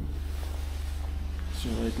chini. So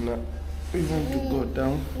right now we want to go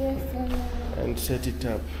down and set it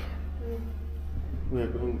up. We are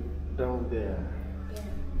going down there.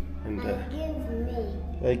 And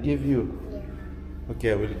I give you.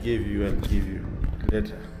 Okay, I will give you. I'll give you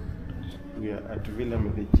later. We are at Villa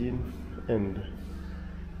Medellin and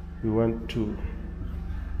we want to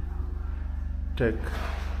take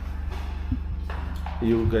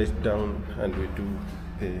you guys down and we do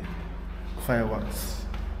the fireworks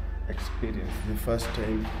experience. The first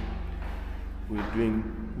time we're doing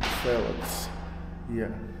fireworks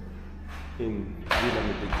here in Villa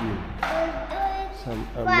Medellin. Some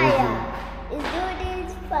amazing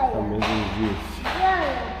views.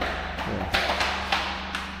 Yeah.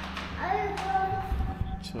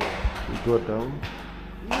 So we go down.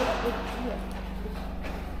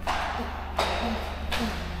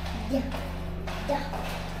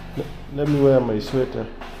 Let me wear my sweater.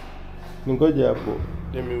 Ningoja hapo.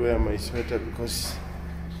 Let me wear my sweater because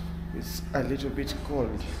it's a little bit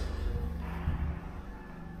cold.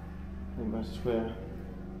 I must wear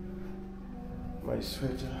my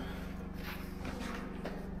sweater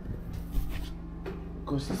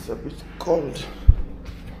because it's a bit cold.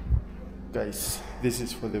 Guys, this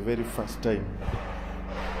is for the very first time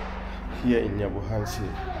here in Nyabohanse,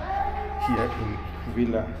 here in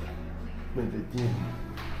Villa Medellin.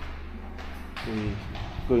 We're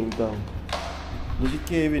going down.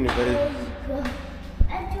 Nijike hivi ni very.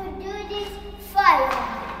 And to do this fire.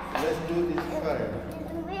 Let's do this fire.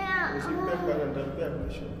 Is it pepper and the pepper?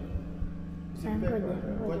 Is it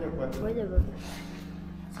pepper?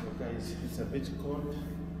 So guys, it's a bit cold.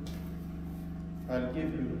 I'll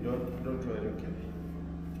give you, don't worry, okay?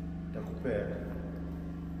 Takupea.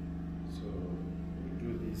 So we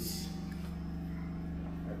do this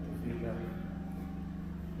at the Villa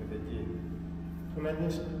Medellin.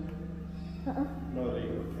 Unanyesha? No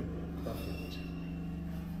rain, okay. Perfect.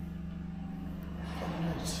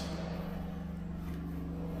 Alright.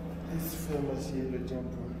 This famous yellow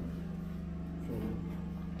jumper from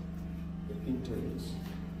the internet.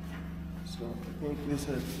 So I think this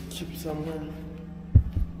I'll keep somewhere.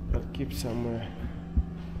 I'll keep somewhere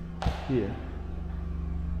here.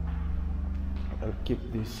 I'll keep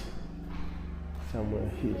this somewhere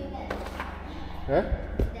here. Huh?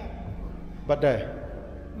 Baadaye.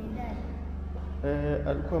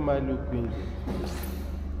 Alikuwa mahali huku nje.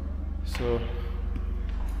 So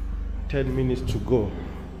 10 minutes to go.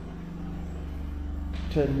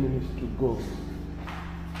 10 minutes to go.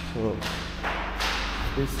 So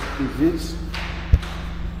this is it.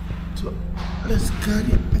 So let's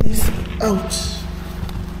carry this out.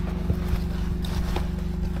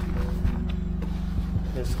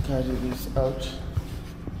 Let's carry this out.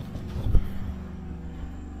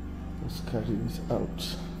 Let's carry this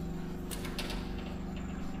out.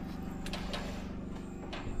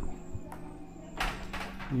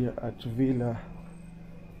 Here at Villa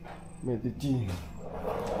Medellin.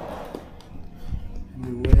 Let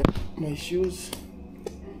me wear my shoes.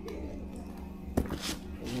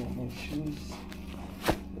 My shoes.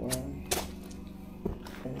 1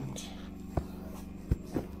 and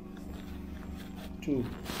 2.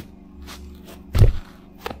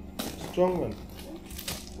 Strong one.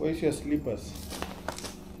 Where's your slippers?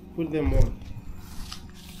 Put them on.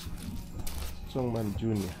 Strongman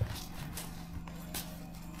Junior.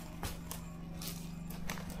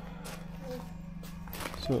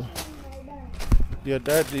 So your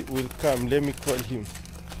daddy will come. Let me call him.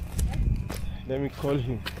 Let me call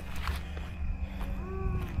him.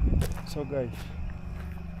 So guys,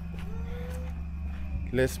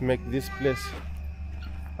 let's make this place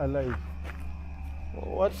alive.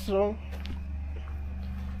 What's wrong?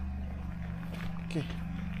 Okay,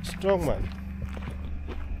 strong man.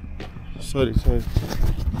 Sorry.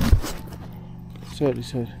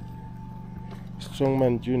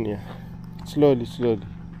 Strongman Junior. Slowly.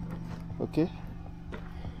 Okay.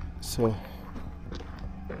 So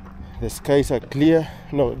the skies are clear.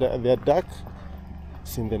 No, they are dark.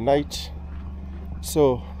 It's in the night.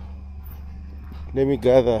 So let me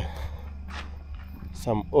gather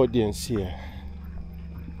some audience here.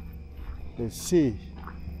 Let's see.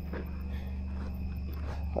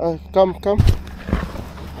 Come.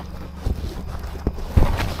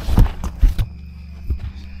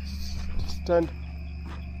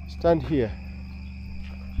 Stand here.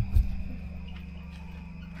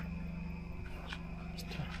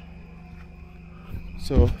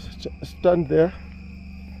 So stand there.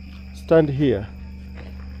 Stand here.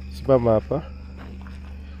 Simama hapa.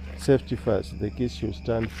 Safety first. The kids should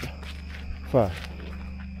stand far.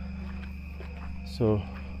 So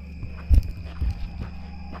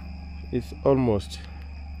it's almost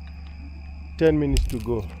 10 minutes to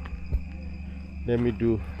go. Let me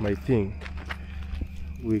do my thing.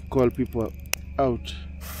 We call people out.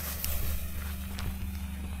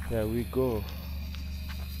 There we go.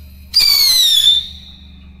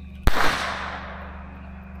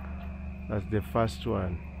 That's the first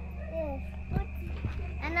one. Yes. Put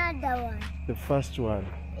another one. The first one.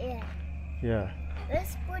 Yeah.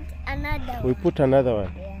 Let's put another one. We put another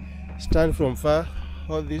one. Yeah. Stand from far.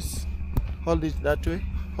 Hold this that way.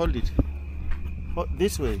 Hold it.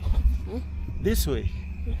 This way. This way.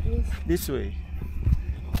 This way.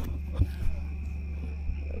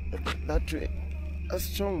 That way. A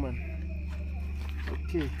strong man.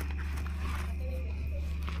 Okay.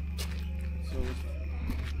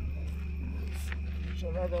 So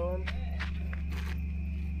another one.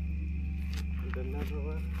 And another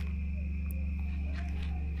one.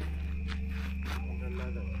 And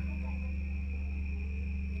another one.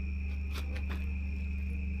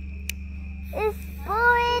 It's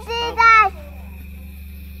fully done.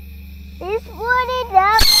 It's fully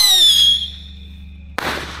done.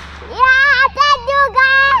 Yeah, I told you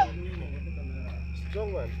guys. Strong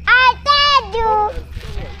one. I told you.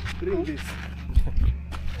 Bring this.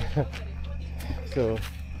 So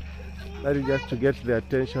that is just to get the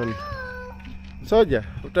attention. Soldier,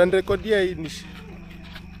 utanirekodia hii nishi.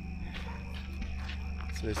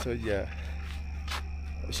 So soldier.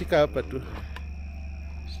 Shika hapa tu.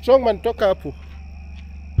 Strongman, toka hapo.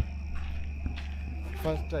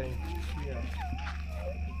 First time here.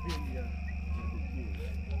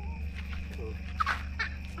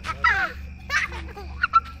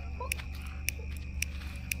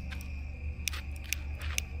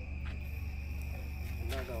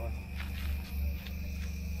 Another one.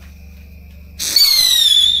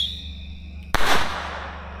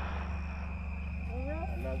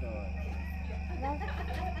 Another one.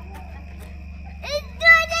 It's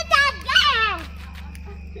doing it again.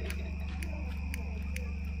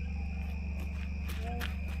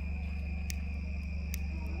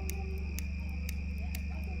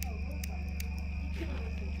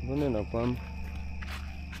 Mbona inakwama?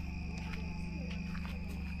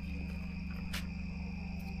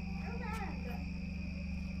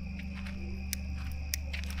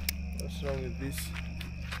 What's wrong with this?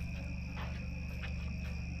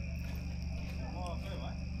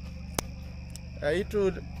 Hii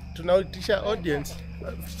tunautisha audience.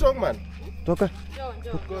 Strongman, Toka.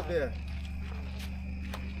 go there.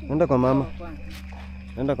 Nenda kwa mama.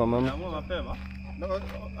 Nenda kwa mama. No,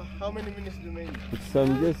 how many minutes remaining? It's just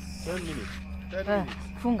 10 minutes. 10 minutes.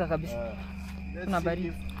 Funga kabisa. Let's Kuna see baridi.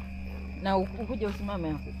 if Na ukuje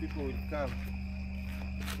usimame hapo. the people will come.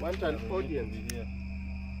 Want an audience here.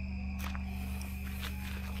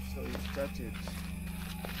 So it started.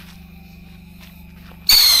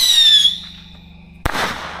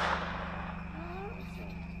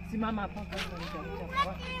 Simama hapo kwanza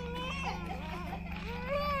nitakuja.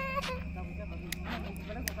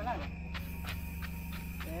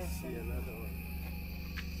 See another one.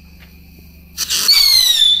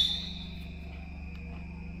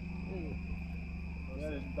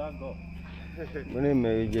 Where did that go? mbona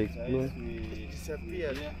imeja explode?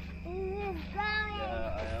 Disappeared.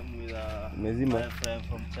 I am with Imezima. my friend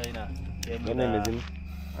from China. Mbona imezima?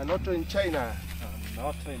 ANOTO in China.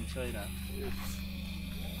 ANOTO in China.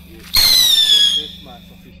 Christmas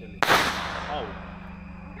officially. How?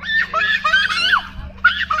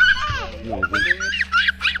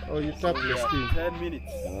 Oh, you tap the screen. 10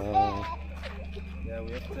 minutes. Yeah,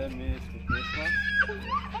 we have 10 minutes to Christmas.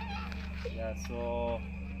 Yeah, so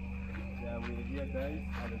we're here guys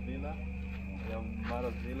at the villa. We have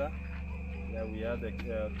Mara's villa. Yeah, we had to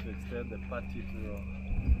extend the party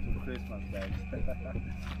to Christmas, guys.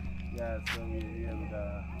 Yeah, so we're here with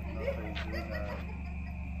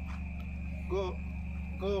Go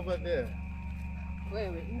over there.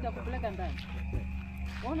 Wewe nitakupeleka ndani.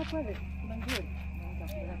 Unaona kweli? Kuna njia.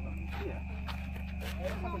 Nitakupeleka. Yeah.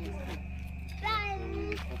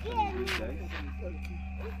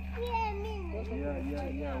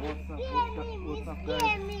 What's up, guys?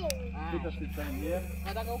 Put us this time here.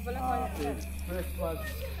 Nataka upeleke It's Christmas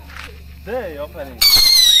Day opening.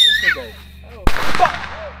 Okay, guys.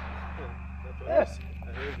 Yes. A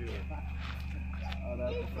heavy one. Oh,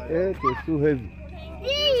 that's right. It was too heavy.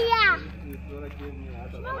 Yeah. It's gonna give me a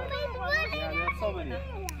yeah, there's so many.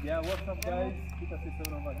 Yeah, what's up, guys? Put us this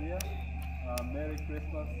over here. Merry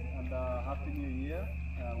Christmas and Happy New Year.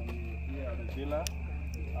 We're here at the villa.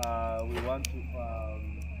 We want to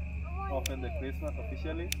open the Christmas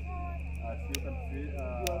officially. As you can see,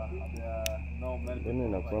 there are no many Mbona people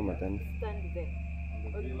inakwama over tena? stand there.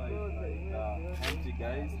 here. The villa is like empty,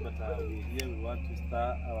 guys, but we're here. We want to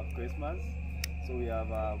start our Christmas. So we have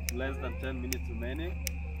less than 10 minutes remaining.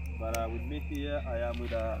 But with me here, I am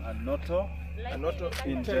with ANOTO ANOTO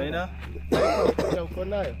in China. Uko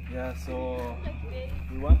nayo? Yeah, so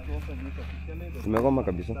we want to open this officially. Zimegoma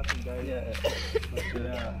kabisa. Starting, guys.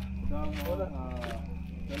 Yeah. Come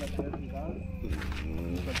celebrate with us.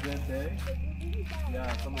 It's a great day.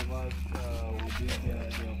 Yeah, some of us we didn't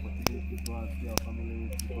get the opportunity to see our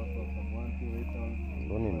families because of some one, two reasons.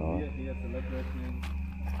 Mbona We inawa? are here celebrating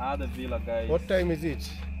at the villa, guys. What time is it?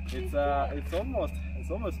 It's almost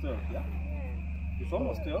 12. Yeah. It's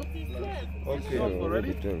almost 12. Okay.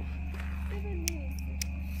 Already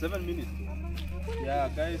 7 minutes. Yeah,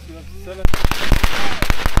 guys, you have 7.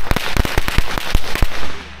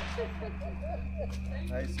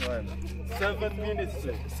 Nice one. 7 minutes.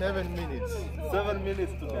 7 minutes. 7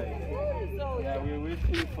 minutes to guys. Yeah, we're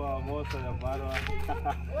waiting for most of the barrel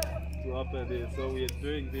to open this. So we're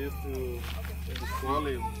doing this to call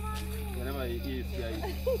him whenever he is. Yeah.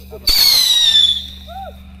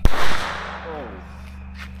 Oh,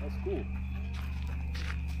 that's cool.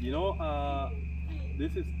 You know,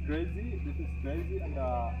 this is crazy.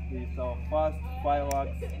 And it's our first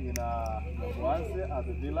fireworks in Nyabohanse at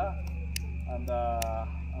the villa. And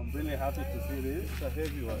I'm really happy to see this. It's a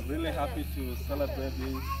heavy one. Really happy to celebrate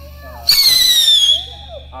this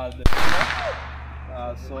at the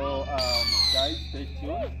villa. So guys, stay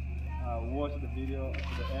tuned. Watch the video to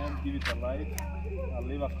the end. Give it a like.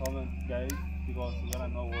 Leave a comment, guys, because we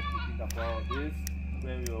wanna know what you think about this.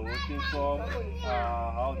 Where we are working from.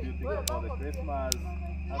 How do you think about the Christmas?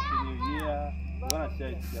 Happy New Year. We wanna share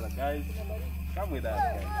it together, guys. Come with us,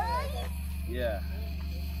 guys. Yeah.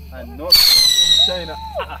 And not China.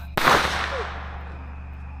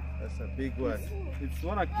 That's a big one. It's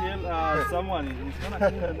gonna kill someone. It's gonna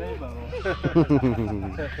kill a neighbor.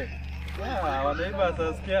 Yeah, our neighbors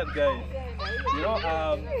are scared, guys. You know,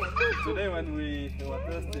 today when we were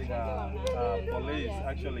testing, police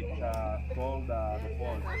actually called the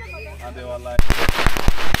phone, and they were like,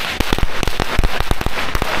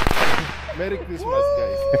 Merry Christmas,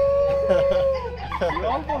 guys. we're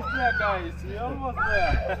almost there, guys. We're almost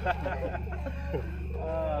there.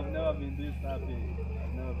 I've never been this happy.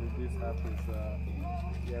 So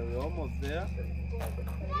yeah, we're almost there.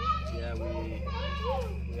 Yeah, we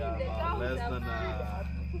have less than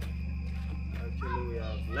actually we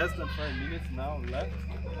have less than 5 minutes now left.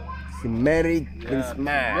 Merry Yeah, Christmas.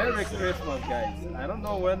 Merry Christmas, guys. I don't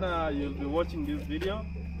know when you'll be watching this video,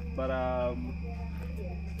 but I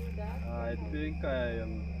think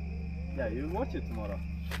yeah, you'll watch it tomorrow.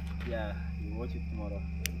 Yeah, you'll watch it tomorrow.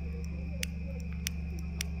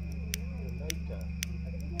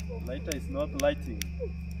 Lighter is not lighting.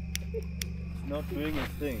 It's not doing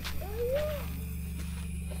its thing.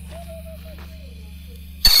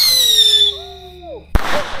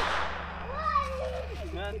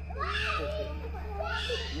 Man.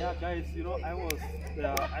 Yeah, guys, you know, I was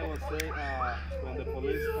saying when the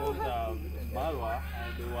police called Marwa,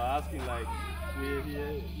 and they were asking like,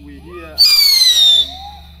 we hear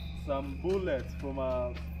some bullets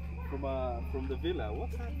from the villa.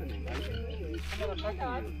 What's happening? Is someone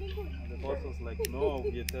attacking you? And the boss was like, no,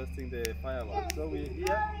 we're testing the fireworks. So we're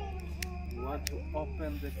here. We want to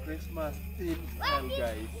open the Christmas theme style,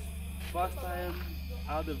 guys. First time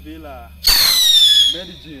at the villa,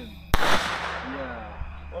 Medellin. Yeah.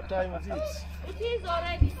 What time is it? It is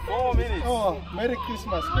already. 4 minutes. Oh, Merry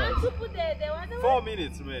Christmas, guys. You put the one 4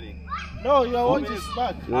 minutes, Mary. No, your 4 watch minutes. is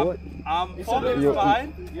back. I'm 4 minutes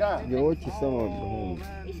behind. Yeah. Your watch is somewhere behind.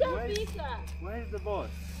 It's a pizza. Where is the boss?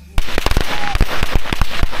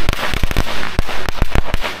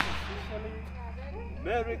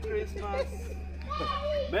 Merry Christmas.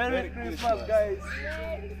 Merry Christmas, guys.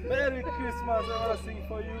 Merry Christmas. I want to sing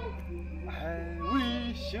for you. I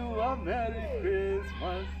wish you a Merry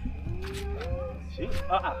Christmas.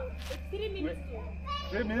 3 minutes.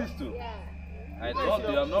 3 minutes too. Yeah. I told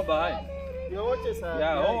you I'm not behind. Your watches are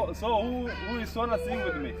Yeah, behind. oh, so who is wanna sing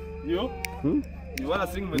with me? You? You wanna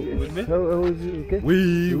sing with me?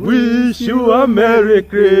 We wish you a Merry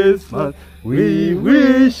Christmas. We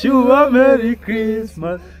wish you a Merry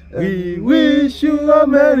Christmas. We wish you a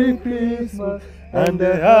Merry Christmas and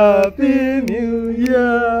a Happy New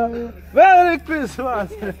Year. Merry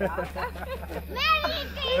Christmas!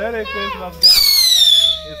 Merry Christmas, guys.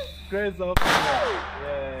 It's crazy up here.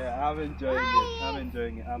 Yeah, I'm enjoying it. I'm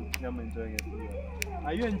enjoying it. I'm enjoying it.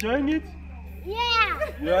 Are you enjoying it? Yeah.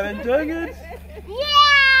 You are enjoying it?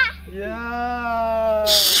 Yeah. Yeah.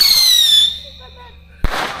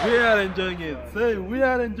 We are enjoying it. Say, we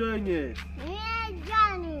are enjoying it. Yeah,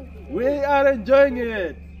 Johnny. We are enjoying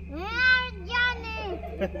it. Yeah, Johnny.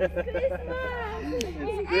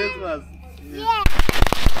 It's Christmas. Yeah.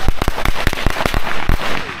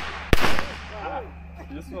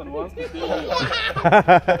 This one wants to kill you.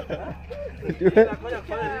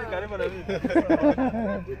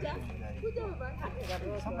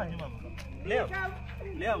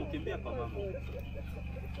 Leo ukimbia kwa mama.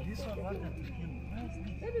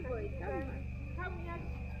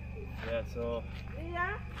 Yeah, so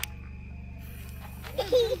Yeah.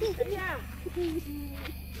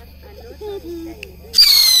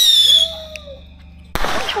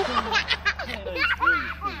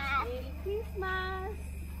 Christmas.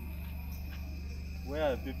 Where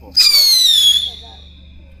are the people?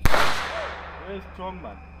 Where is strong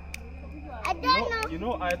man? I don't know. You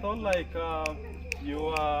know, I thought like you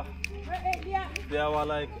are. There were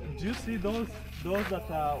like. Do you see those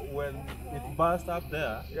that when it bursts up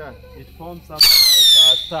there? Yeah. It forms something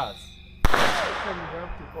like stars. That's when you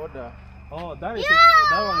have to order. Oh, that is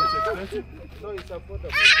that one is expensive. No, it's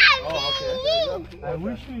affordable. Oh, okay. You have to I order.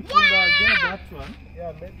 wish we could get that one.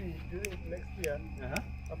 Yeah, maybe during next year,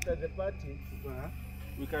 Uh-huh. after the party,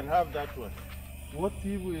 we can have that one. What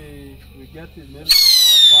if we get it maybe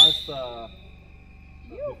before first of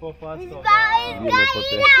If you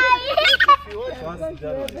want first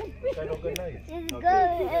January? we can organize.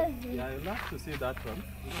 Yeah, I'd like to see that one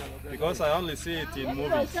because I only see it in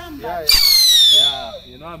movies. Yeah, Yeah,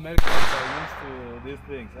 you know, Americans are used to these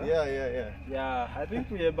things. Huh? yeah. Yeah, I think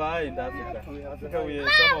we are behind Africa. Africa, we are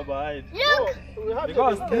somehow behind. No, we have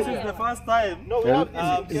Because to this is the first time. No, we have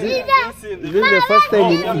Is Is this the first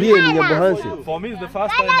time here in Nyabohanse? For me, it's the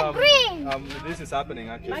first time this is happening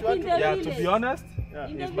actually. But in the Yeah, to village. be honest,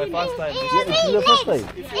 it's my first time. It's the first time.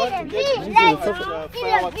 If you want to get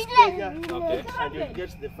fireworks Kenya, Okay. and you get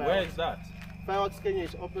the Where fireworks. is that? Fireworks Kenya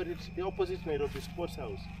is the opposite Nairobi Sports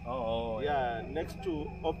House. Oh, Yeah, next to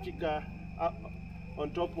Optica,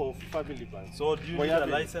 on top of Family Bank. So do you need a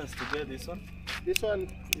license to get this one? This one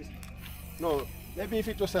is no. Maybe if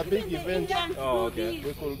it was a big event, Oh, okay.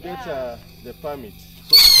 we could get the permit.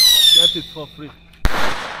 So you can get it for free.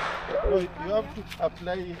 No, you have to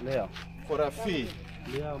apply for a fee.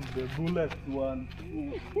 Yeah, the bullet one.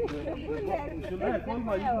 Should I call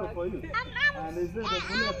my email for you? And is it the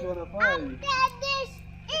bullet for the fire?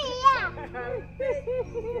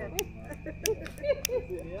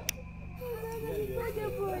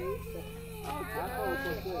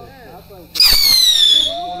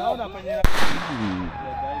 Unaona kwenye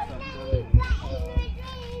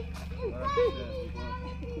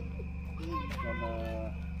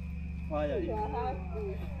fire.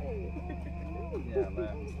 Yeah,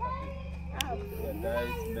 man. Yeah,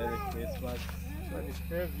 guys, Merry Christmas. But it's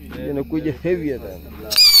heavy. Inakuja heavier than.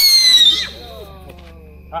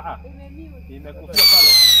 Imekufia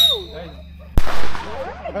pale. Guys,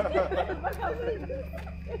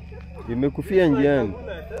 Imekufia njiani.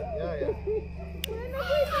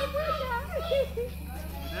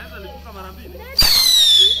 inaweza lipuka mara mbili.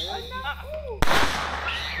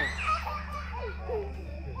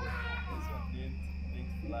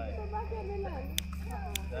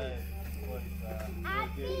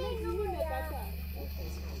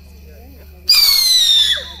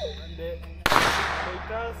 They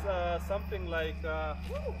does something like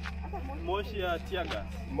moshi tear gas.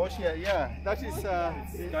 Moshia, yeah, that is the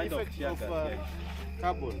kind of effect tear of gas, yeah.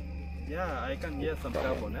 carbon. Yeah, I can hear some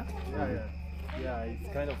carbon, eh? Yeah. Yeah,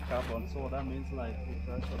 it's kind of carbon, so that means like it's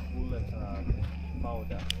just a bullet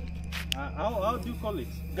powder. How do you call it?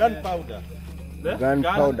 Gunpowder. The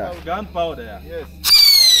Gunpowder. Gunpowder, yeah. Yes.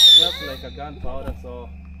 Just like a gunpowder, so.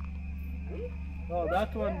 Oh,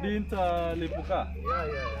 that one didn't lipuka. Yeah.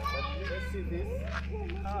 But let's see this.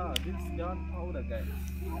 This gunpowder, guys.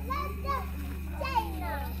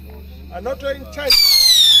 ANOTO in China.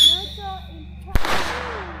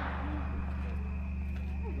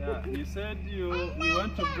 Yeah, you said you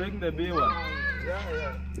want to bring the big one.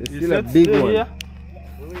 Yeah. It's You still a said big stay one. here?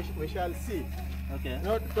 We shall see. Okay.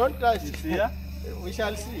 No, don't touch. You see here? We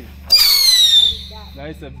shall see.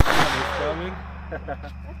 Guys, a big one is coming.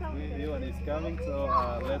 Big one is coming, so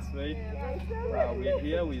let's wait. We're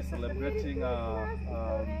here, we're celebrating the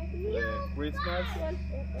Christmas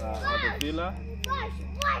at the villa.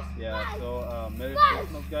 Yeah, so Merry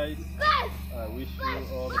Christmas, guys. I wish you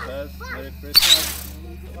all the best. Merry Christmas.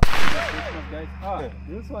 Merry Christmas, guys.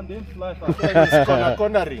 This one didn't fly fast. Yeah, it's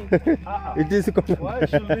cornering. It is Why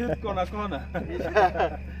should we hit corner?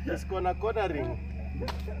 It's cornering.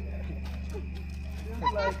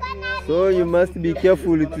 So you must be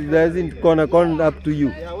careful. It doesn't corner up to you.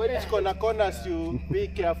 Yeah, when it's corners, you be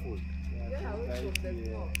careful.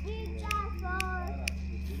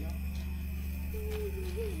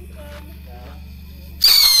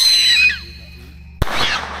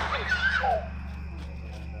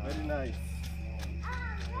 Very nice.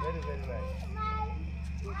 Very nice.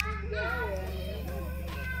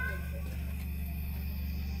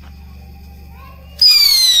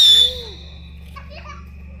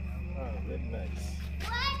 Very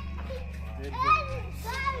nice.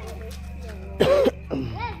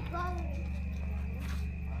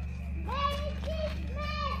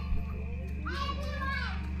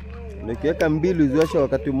 Nikiweka mbili uziwasha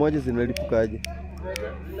wakati mmoja zinalipukaje?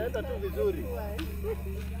 Inaenda tu vizuri.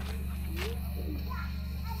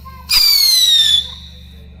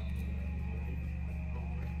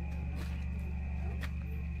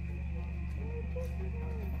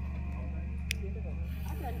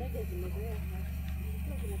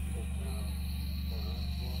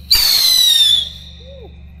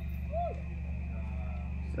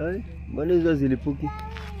 Ai, mbona hizo zilipuki?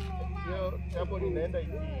 Hiyo hapo ninaenda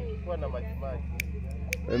ikikuwa na maji maji.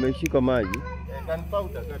 Imeshika maji.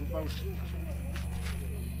 Gunpowder.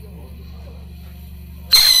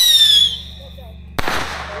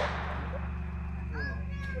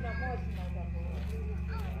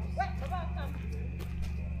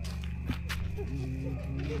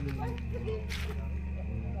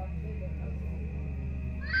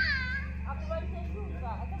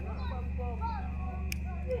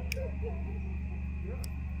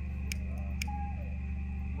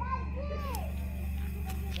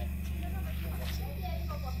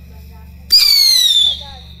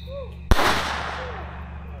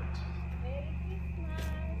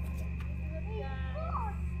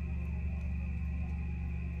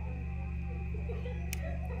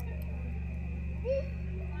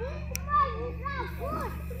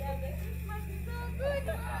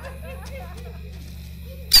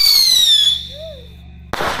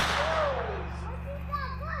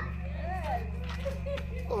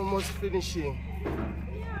 Almost finishing.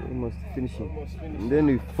 Almost finishing. And then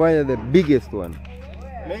we fire the biggest one.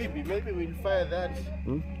 Maybe we'll fire that.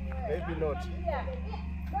 Maybe not.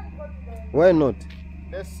 Why not?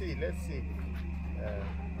 Let's see.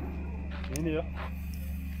 In here.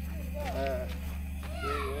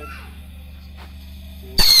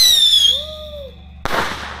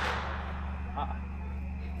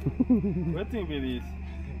 What thing with this?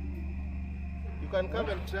 You can come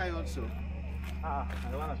and try also. I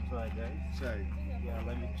wanna try, guys. Try. Yeah,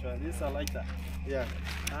 let me try. This I like that. Yeah.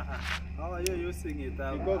 How are you using it?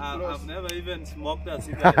 You go close. I've never even smoked a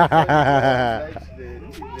cigarette. Light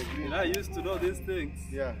the green. I used to know these things.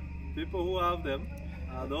 Yeah. People who have them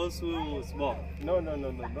are those who smoke. No.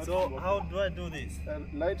 Not So smoke. how do I do this?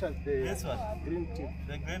 Light as the This one? green tip.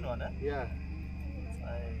 The green one, eh? Yeah.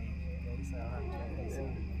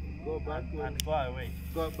 And Go back. and go away.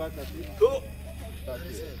 Go back a bit. Go! That's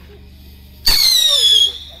it.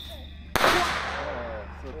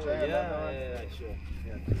 So try Yeah, another one. yeah, sure.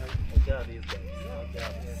 Yeah, these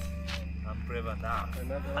guys. I'm brave now.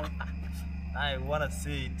 Another one. I want to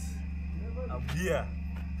see it. I'm here.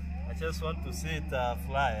 I just want to see it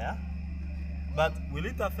fly, yeah? But will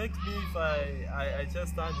it affect me if I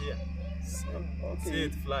just stand here? Okay. See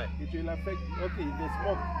it fly. It will affect. Okay, the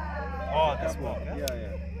smoke. Oh, the smoke, yeah?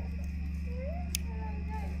 Yeah.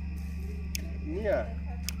 Near.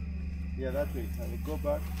 Yeah, that way. And we go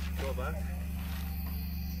back. Go back.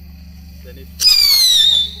 Then it...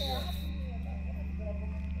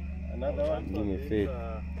 Another one. Give me faith.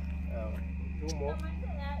 Two more.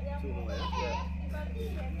 Two more, yeah?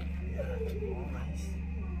 Yeah, two more, nice.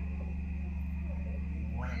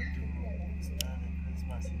 We want to start the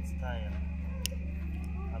Christmas in style.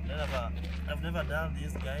 I've never done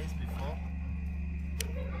this, guys, before.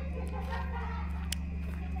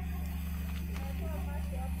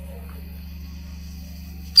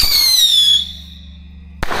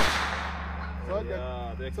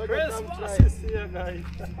 Yeah, the Christmas is here, guys.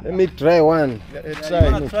 Let me try one. Try.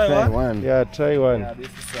 wanna try one? Yeah, try one. Yeah, this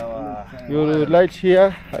is our... You light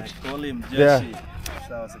here. I call him There. Jesse.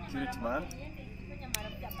 He's our security man.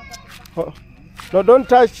 Oh. No, don't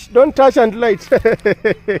touch and light.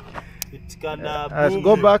 It can boom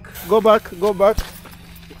Go him. back. Go back. Go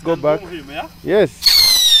Can back. boom him, yeah? Yes.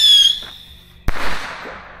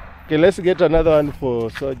 Okay, let's get another one for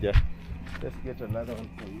Soldier. Let's get another one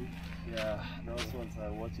for you. Yeah, those ones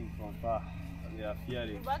are watching from far. They are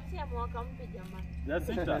fearing. That's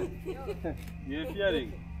it. You are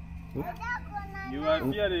fearing. You are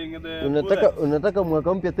fearing the Unataka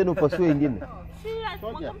mwaka mpya tena upasue ingine?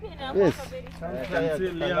 Yes. I can see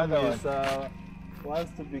Liam is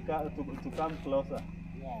wants to come closer.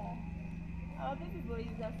 Our baby boy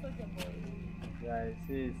is a soldier boy. Yeah, I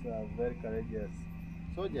see he's very courageous.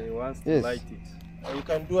 Soldier. He wants to Yes. light it. You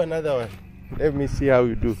can do another one. Let me see how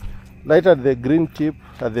you do. Light at the green tip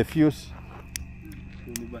at the fuse.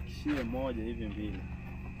 Tunibakishie moja hivi mbili.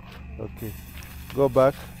 Okay. Go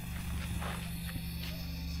back.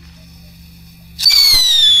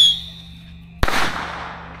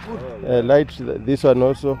 Light this one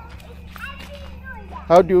also.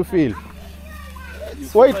 How do you feel?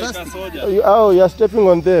 Wait. Like a soldier. You are stepping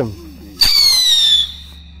on them.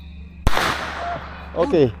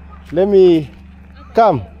 Okay. Let me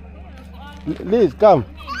come. Liz, come.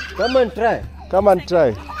 Come and try. Come and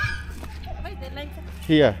try.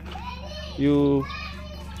 here. You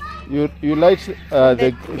light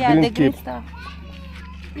the green tip, stuff.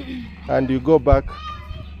 and you go back.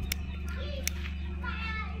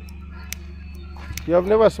 You have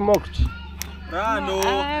never smoked? No,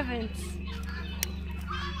 I haven't.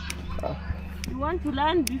 You want to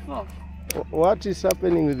learn before? What is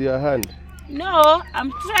happening with your hand? No,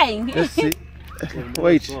 I'm trying. Let's see.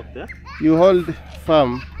 Wait. You hold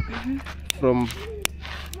firm from.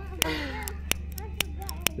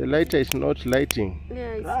 The lighter is not lighting.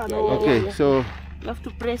 Yeah, Okay, so you have to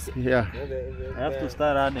press it. yeah. I have to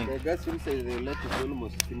start running.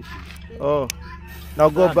 Oh, now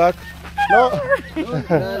go back. No. You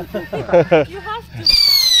have to.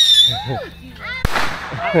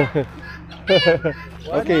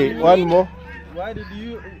 Okay, one more. Why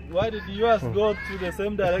did yours go to the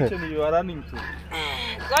same direction you are running to?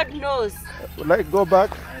 God knows. Like go back.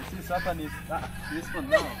 I see Satan is this one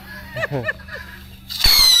now.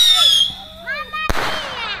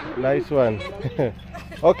 Nice one.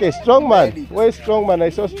 Okay, strongman. Where is strongman? I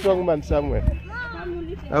saw strongman somewhere.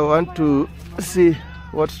 I want to see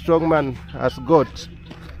what strongman has got.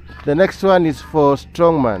 The next one is for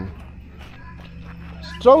strongman.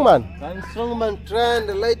 Strongman. Can strongman try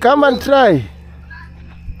and light? Come and try.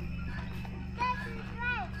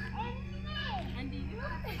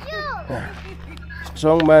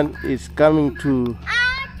 Strongman is coming to.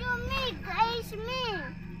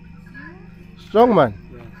 Strongman,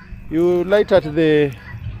 you light at the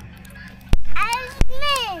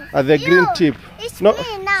green tip. It's No.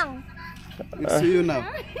 me now. It's you now.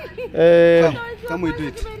 Come we do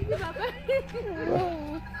it.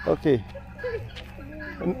 Okay.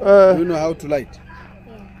 You know how to light.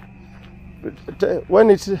 When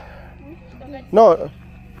it's no,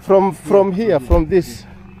 from here, from this.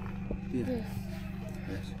 Yes.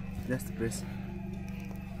 Just press.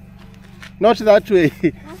 Not that way.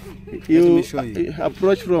 You me show you.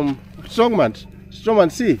 approach from strongman. Strongman,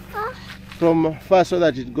 see from far so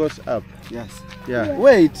that it goes up. Yes. Yeah.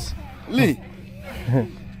 Wait, Lee.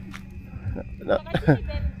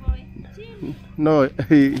 No,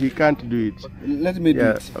 he can't do it. Let me do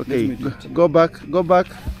Yeah. it. Okay. Let me do it. Go back. Go back.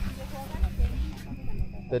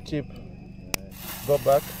 The tip. Go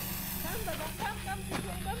back.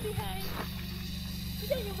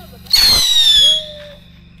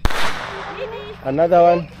 Another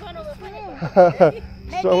one.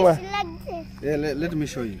 Strong one. Like this. Yeah, let me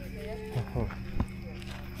show you.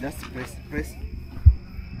 Just press.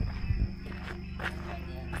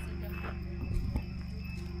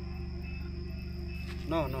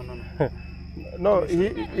 No. No,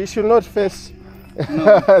 he should not face.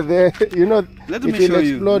 No. You know, Let it me will show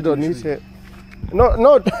you. explode Let on me his show you. head.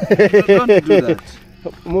 No. Don't do that.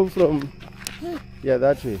 Move from. Yeah,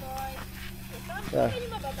 that way. Yeah.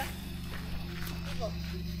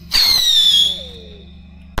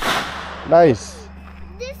 Nice.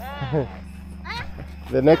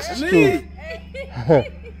 The next two.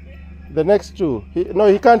 The next two. No,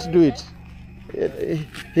 he can't do it.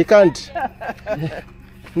 He can't.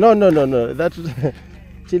 No. That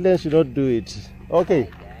children should not do it. Okay.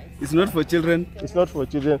 It's not for children. It's not for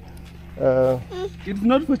children. It's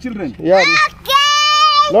not for children. Yeah.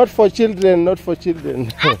 Okay. Not for children. Not for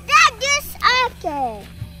children. I said this okay.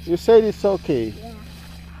 You said it's okay.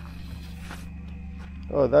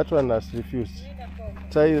 Oh, that one has refused.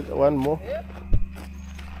 Try one more.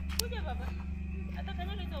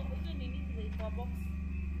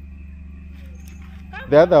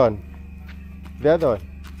 The other one. The other one.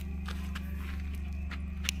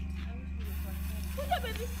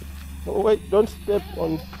 Oh, wait, don't step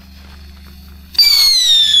on.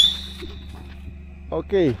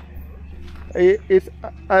 Okay. It's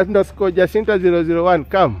underscore Jacinta 001.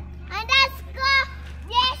 Come. Underscore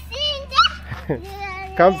Jacinta.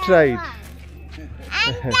 Come try it.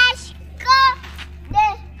 Underscore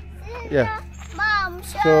Jacinta. Yeah. Mom,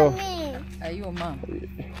 show So- me. Are you a mom?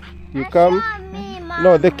 You come. Show me, Mom.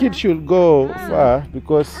 No, the kid should go far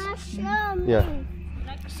because, Show me. yeah.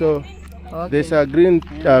 So there's a green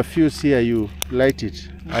fuse here. You light it,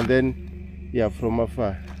 and then, yeah, from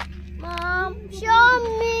afar. Mom,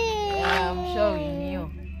 show me. I'm showing you.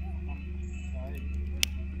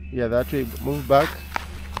 Yeah, that way. Move back.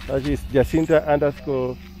 That is Jacinta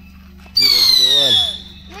underscore 001.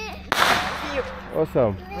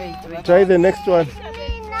 Awesome. Wait. Try the next one.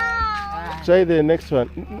 Me now. Try the next one.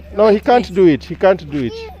 No, he can't do it. He can't do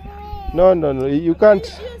it. No. You can't.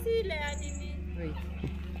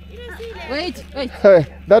 Wait.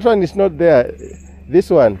 That one is not there. This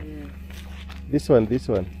one. This one.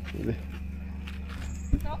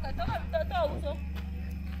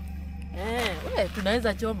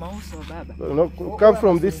 Tunaweza choma uso baba. No, come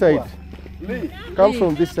from this side. Come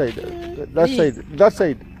from this side. That side. That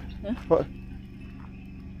side. Oh.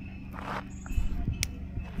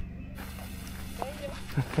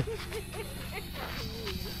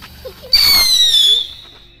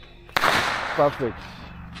 Perfect.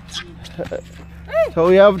 So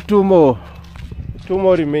we have two more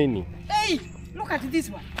remaining. Hey, look at this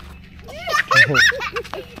one.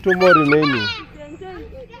 2 more remaining.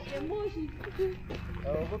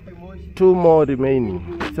 2 more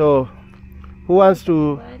remaining. So who wants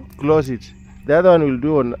to close it? The other one will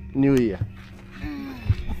do on New Year.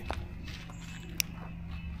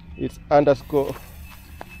 It's underscore.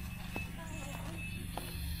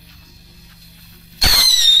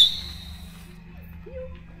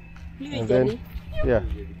 And then, yeah.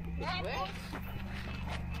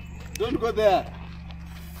 Don't go there.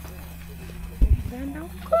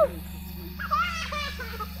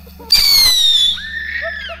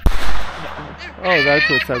 Oh, that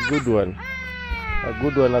was a good one. A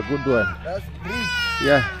good one. That's great.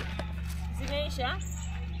 Yeah.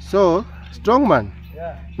 So, strong man.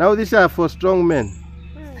 Yeah. Now these are for strong men.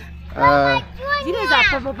 Strong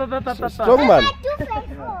man.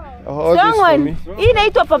 Oh, Strong this for me. one. Hii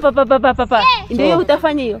inaitwa papa. Ndio hiyo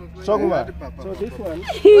utafanya hiyo. Strong man. So this one,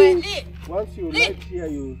 once you light here,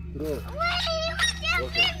 you throw.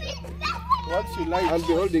 Okay. Once you light, I'll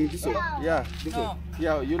be holding this one. yeah, this one.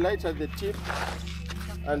 Yeah, you light at the tip,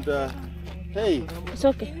 and hey, It's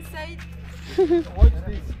okay. watch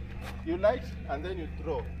this. You light and then you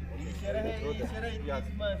throw. Yes,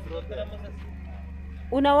 throw there.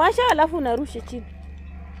 Unawasha alafu unarusha chini.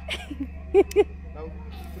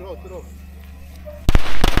 Now throw.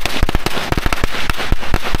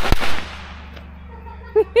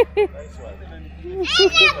 Nice one.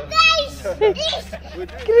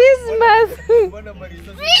 Christmas.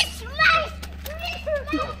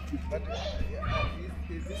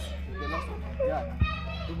 Yeah.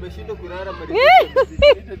 Tumeshindwa kulala bali.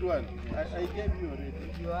 Needed one. I gave you already.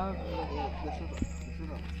 You have the soda.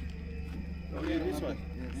 Okay, this one.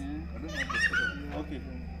 I don't have the soda. Okay.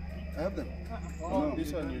 I have them. No,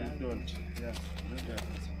 this one you don't. Yeah.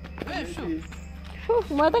 Maybe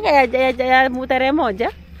Mwataka ya tarehe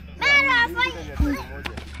moja.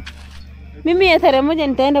 Mimi ya tarehe moja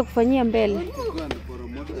nitaenda kufanyia mbele.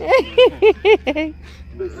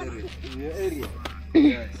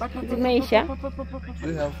 Zimeisha.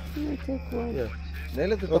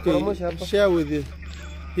 okay, share with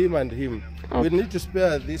him and him. We need to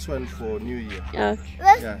spare this one for New Year. Okay.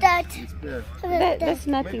 What's Yeah. that? We spare. That's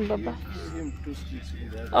nothing, Baba. Give him 2 sticks in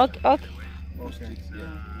there. Okay. 4 sticks,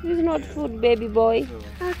 yeah. This is not food, baby boy.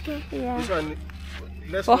 Okay. Yeah. This one,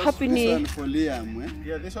 let's For not- happy New This Year. one for Liam,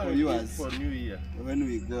 Yeah, this one for is good yours. for New Year. when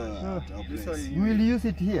we go at our This place. one You will use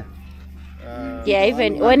it here. Yeah,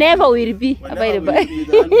 even whenever we'll be whenever available. we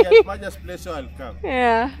be at Maja's place, so I'll come.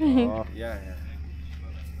 Yeah. Yeah.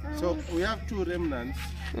 So we have 2 remnants.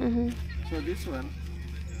 So this one,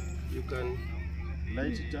 you can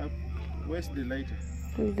light it up. Where's the lighter?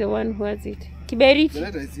 He's the one who has it. The Kiberiti.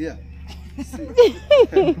 letter is here. See.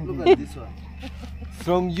 Look at this one.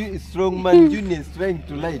 Strong man Junior is trying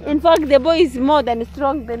to light. In fact, the boy is more than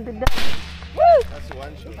strong than the dad. That's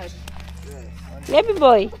one shot. Baby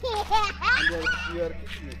boy. You are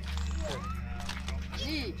kicking it.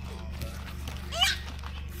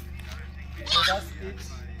 So that's it.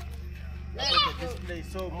 That was the display.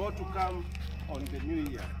 So more to come on the New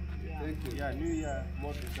Year. Thank you. Yeah, New Year,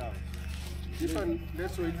 more to come. This one,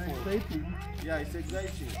 let's wait for. Yeah, it's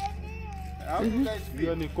exciting. How do you guys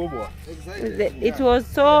feel? It was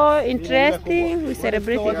so interesting. We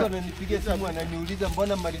celebrated. Watu wananipigia simu wananiuliza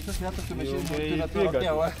mbona marisasi hata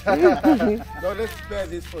tunatokea wapi? No, let's spare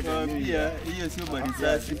this for the New Year. Hiyo sio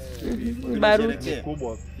marisasi. Baruti.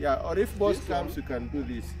 Yeah, or if boss comes, you can do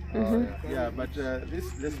this. Yeah, but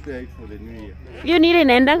let's spare it for the New Year. Hiyo ni ile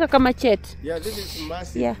inaendanga kama chat. Yeah, this is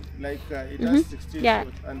massive. Yeah. Like it has 16 Yeah.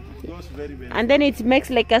 shots and it goes very, very. And then it makes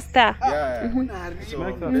like a star. Yeah.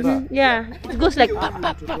 So Yeah. It goes like pop,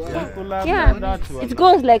 pop, pop. Yeah. That one. It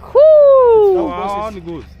goes like whoo. How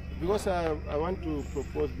good. because I want to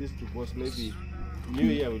propose this to boss, maybe New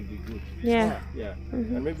Year will be good. Yeah. Yeah.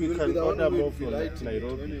 And maybe we can order more from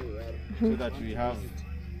Nairobi so that we have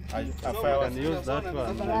a fireworks. Can use that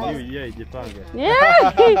one. The New Year ijipange.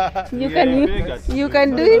 Yeah. You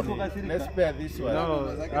can do it. Let's pair this one.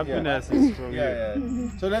 No, happiness is from you. Yeah.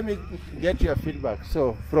 So let me get your feedback.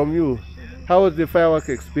 So from you, how was the fireworks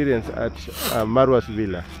experience at Marwa's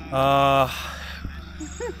Villa?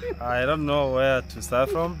 I don't know where to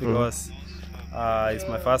start from because it's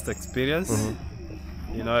my first experience.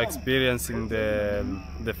 you know, experiencing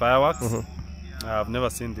the fireworks. I've never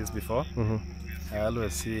seen this before. I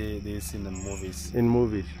always see this in the movies. In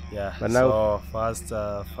movies. Yeah. But now, first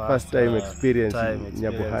time experience in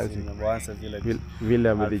Nyabohanse village.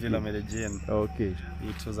 Villa Medellin. Okay.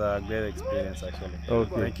 It was a great experience actually.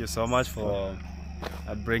 Okay. Thank you so much for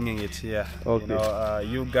bringing it here. Okay. You know,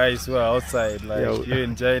 you guys who are outside, like you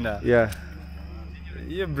in China. Yeah.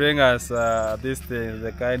 You bring us these things,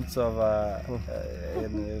 the kinds of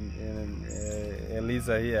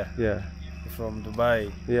Elisa here. Yeah. From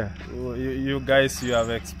Dubai. Yeah. You guys, you have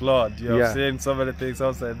explored. You have seen so many things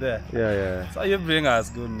outside there. Yeah. So you bring us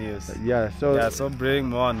good news. Yeah. So bring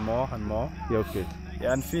more and more and more. Yeah, okay.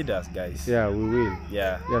 Yeah, and feed us, guys. Yeah, we will.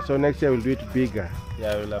 Yeah. Yeah. So next year we'll do it bigger.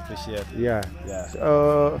 Yeah, we'll appreciate. Yeah. Yeah.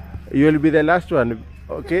 So you will be the last one.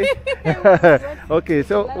 Okay. Okay.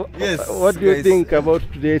 So what do you think about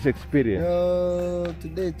today's experience?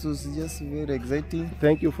 Today it was just very exciting.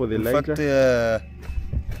 Thank you for the lighter. In fact,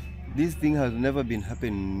 this thing has never been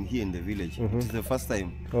happening here in the village. It's the first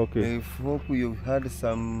time. Okay. I hope you've had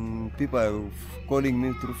some people calling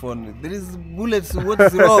me through phone. There is bullets.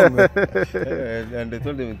 What's wrong? And I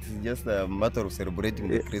told them it's just a matter of celebrating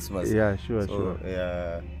the Christmas. Yeah, sure.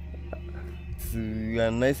 Yeah, it's a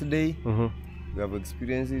nice day. We have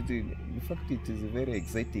experienced it. In fact, it is very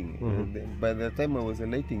exciting. By the time I was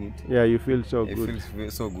lighting it, yeah, you feel so good. It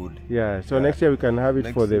feels so good. Yeah. So next year we can have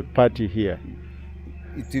it for the party here.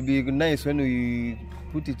 It will be nice when we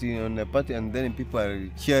put it on a party and then people are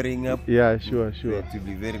cheering up. Yeah, sure. It will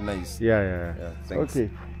be very nice. Yeah. Thanks. Okay.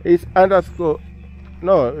 It's underscore.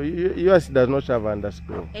 No, yours does not have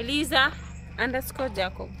underscore. Eliza underscore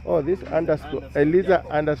Jacob. Oh, this underscore. Eliza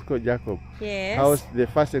underscore Jacob. Yes. How's the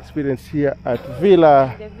first experience here at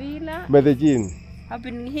Villa Medellin? I've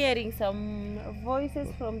been hearing some voices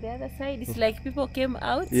from the other side. It's like people came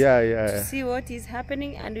out to see what is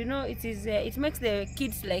happening, and you know, it makes the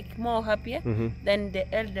kids like more happier than the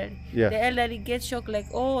elderly. The elderly get shocked like,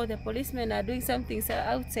 oh, the policemen are doing something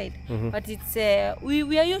outside, but it's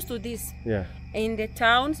we are used to this. In the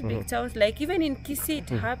towns, big towns, like even in Kisii it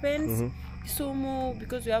happens. Sumu,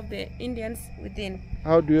 because we have the Indians within.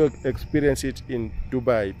 How do you experience it in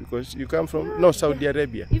Dubai? Because you come from Saudi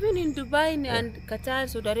Arabia. Even in Dubai and Qatar,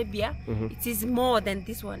 Saudi Arabia, it is more than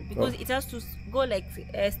this one because it has to go like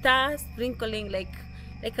stars sprinkling like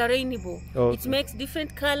a rainbow. It makes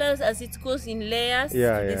different colors as it goes in layers to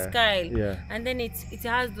the sky, and then it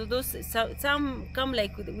has those some come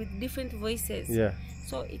like with different voices.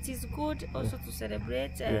 So it is good also to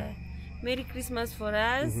celebrate. Merry Christmas for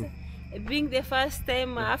us. Being the first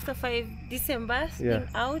time after 5 December being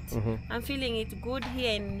out, I'm feeling it good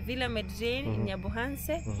here in Villa Medellin in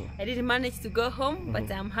Nyabohanse. I didn't manage to go home,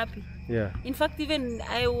 but I'm happy. In fact, even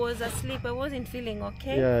I was asleep. I wasn't feeling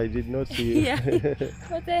okay. I did not see you.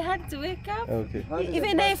 But I had to wake up.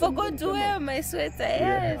 Even I forgot to wear my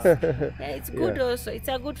sweater. It's good also. It's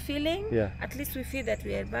a good feeling. At least we feel that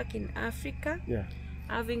we are back in Africa,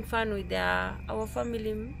 having fun with our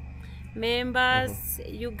family members.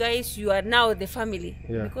 You guys, you are now the family,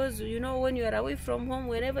 because you know when you are away from home,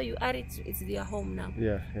 wherever you are, it's your home now.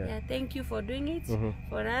 Thank you for doing it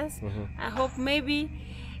for us. I hope maybe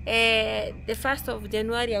the 1st of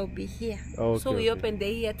January I'll be here, so we open the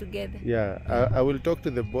year together. I will talk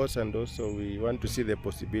to the boss, and also we want to see the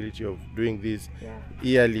possibility of doing this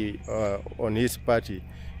yearly on his party.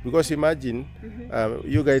 Because imagine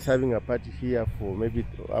you guys having a party here for maybe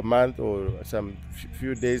a month or some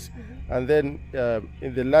few days, and then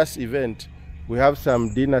in the last event we have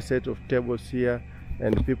some dinner set of tables here,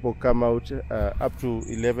 and people come out up to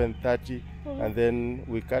 11:30, and then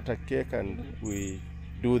we cut a cake and we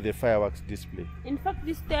do the fireworks display. In fact,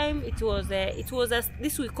 this time it was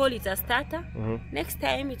this we call it a starter. Next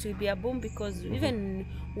time it will be a boom, because even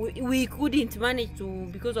we couldn't manage to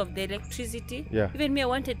because of the electricity. Even me, I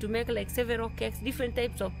wanted to make like several cakes, different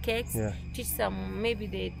types of cakes, teach some maybe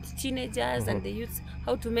the teenagers and the youths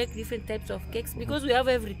how to make different types of cakes, because we have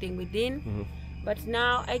everything within. But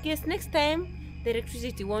now I guess next time the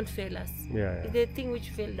electricity won't fail us. It's the thing which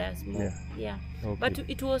failed us more. But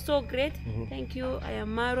it was so great. Thank you,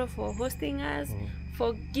 Ayamaro, for hosting us,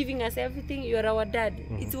 for giving us everything. You are our dad.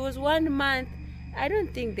 It was 1 month. I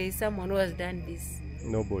don't think there is someone who has done this.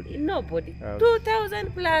 Nobody.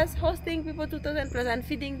 2,000 plus, hosting people 2,000 plus and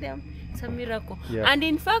feeding them. It's a miracle. And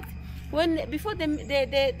in fact, before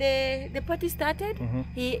the party started,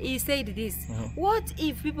 he said this: what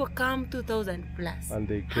if people come 2,000 plus? And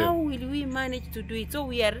they came. How will we manage to do it? So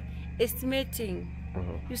we are estimating.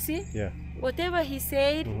 You see? Whatever he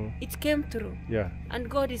said, it came true. And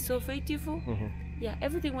God is so faithful.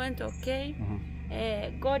 Everything went okay.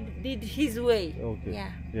 God did His way. Okay.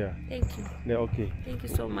 Yeah. Yeah. Thank you. Yeah, okay. Thank you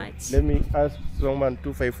so much. Let me ask Strongman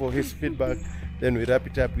 254 his feedback. Then we wrap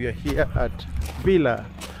it up. We are here at Villa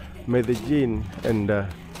Medellin, and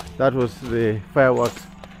that was the fireworks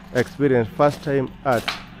experience. First time at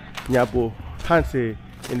Nyabohanse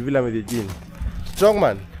in Villa Medellin.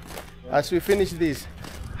 Strongman, as we finish this,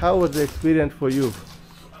 how was the experience for you?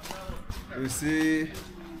 You see,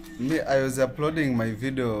 me, I was uploading my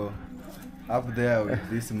video up there with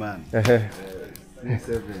this man,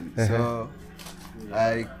 C7. So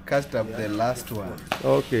I cast up the last one.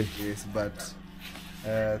 Okay. Yes, but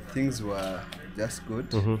things were just good.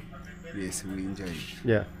 Yes, we enjoyed it.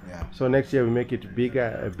 Yeah. Yeah. So next year we make it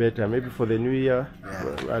bigger, better. Maybe for the new year,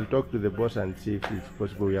 Yeah. I'll talk to the boss and see if it's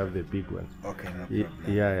possible we have the big one. Okay, no Yeah,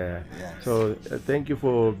 problem. yeah. Yes. So thank you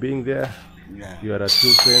for being there. Yeah. You are a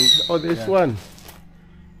true friend. Oh, there's one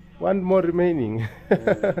more remaining.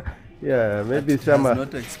 Yeah, maybe It some has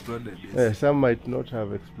not exploded. Yes. some might not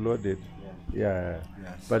have exploded. Yeah.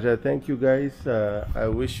 Yes. But thank you guys. I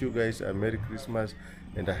wish you guys a Merry Christmas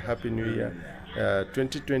and a Happy New Year.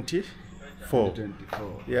 2024.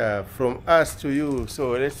 24. Yeah, from us to you.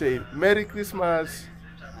 So let's say Merry Christmas,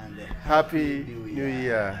 And Happy New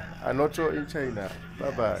Year. ANOTO in China.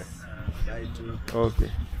 Bye bye. bye too.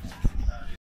 Okay.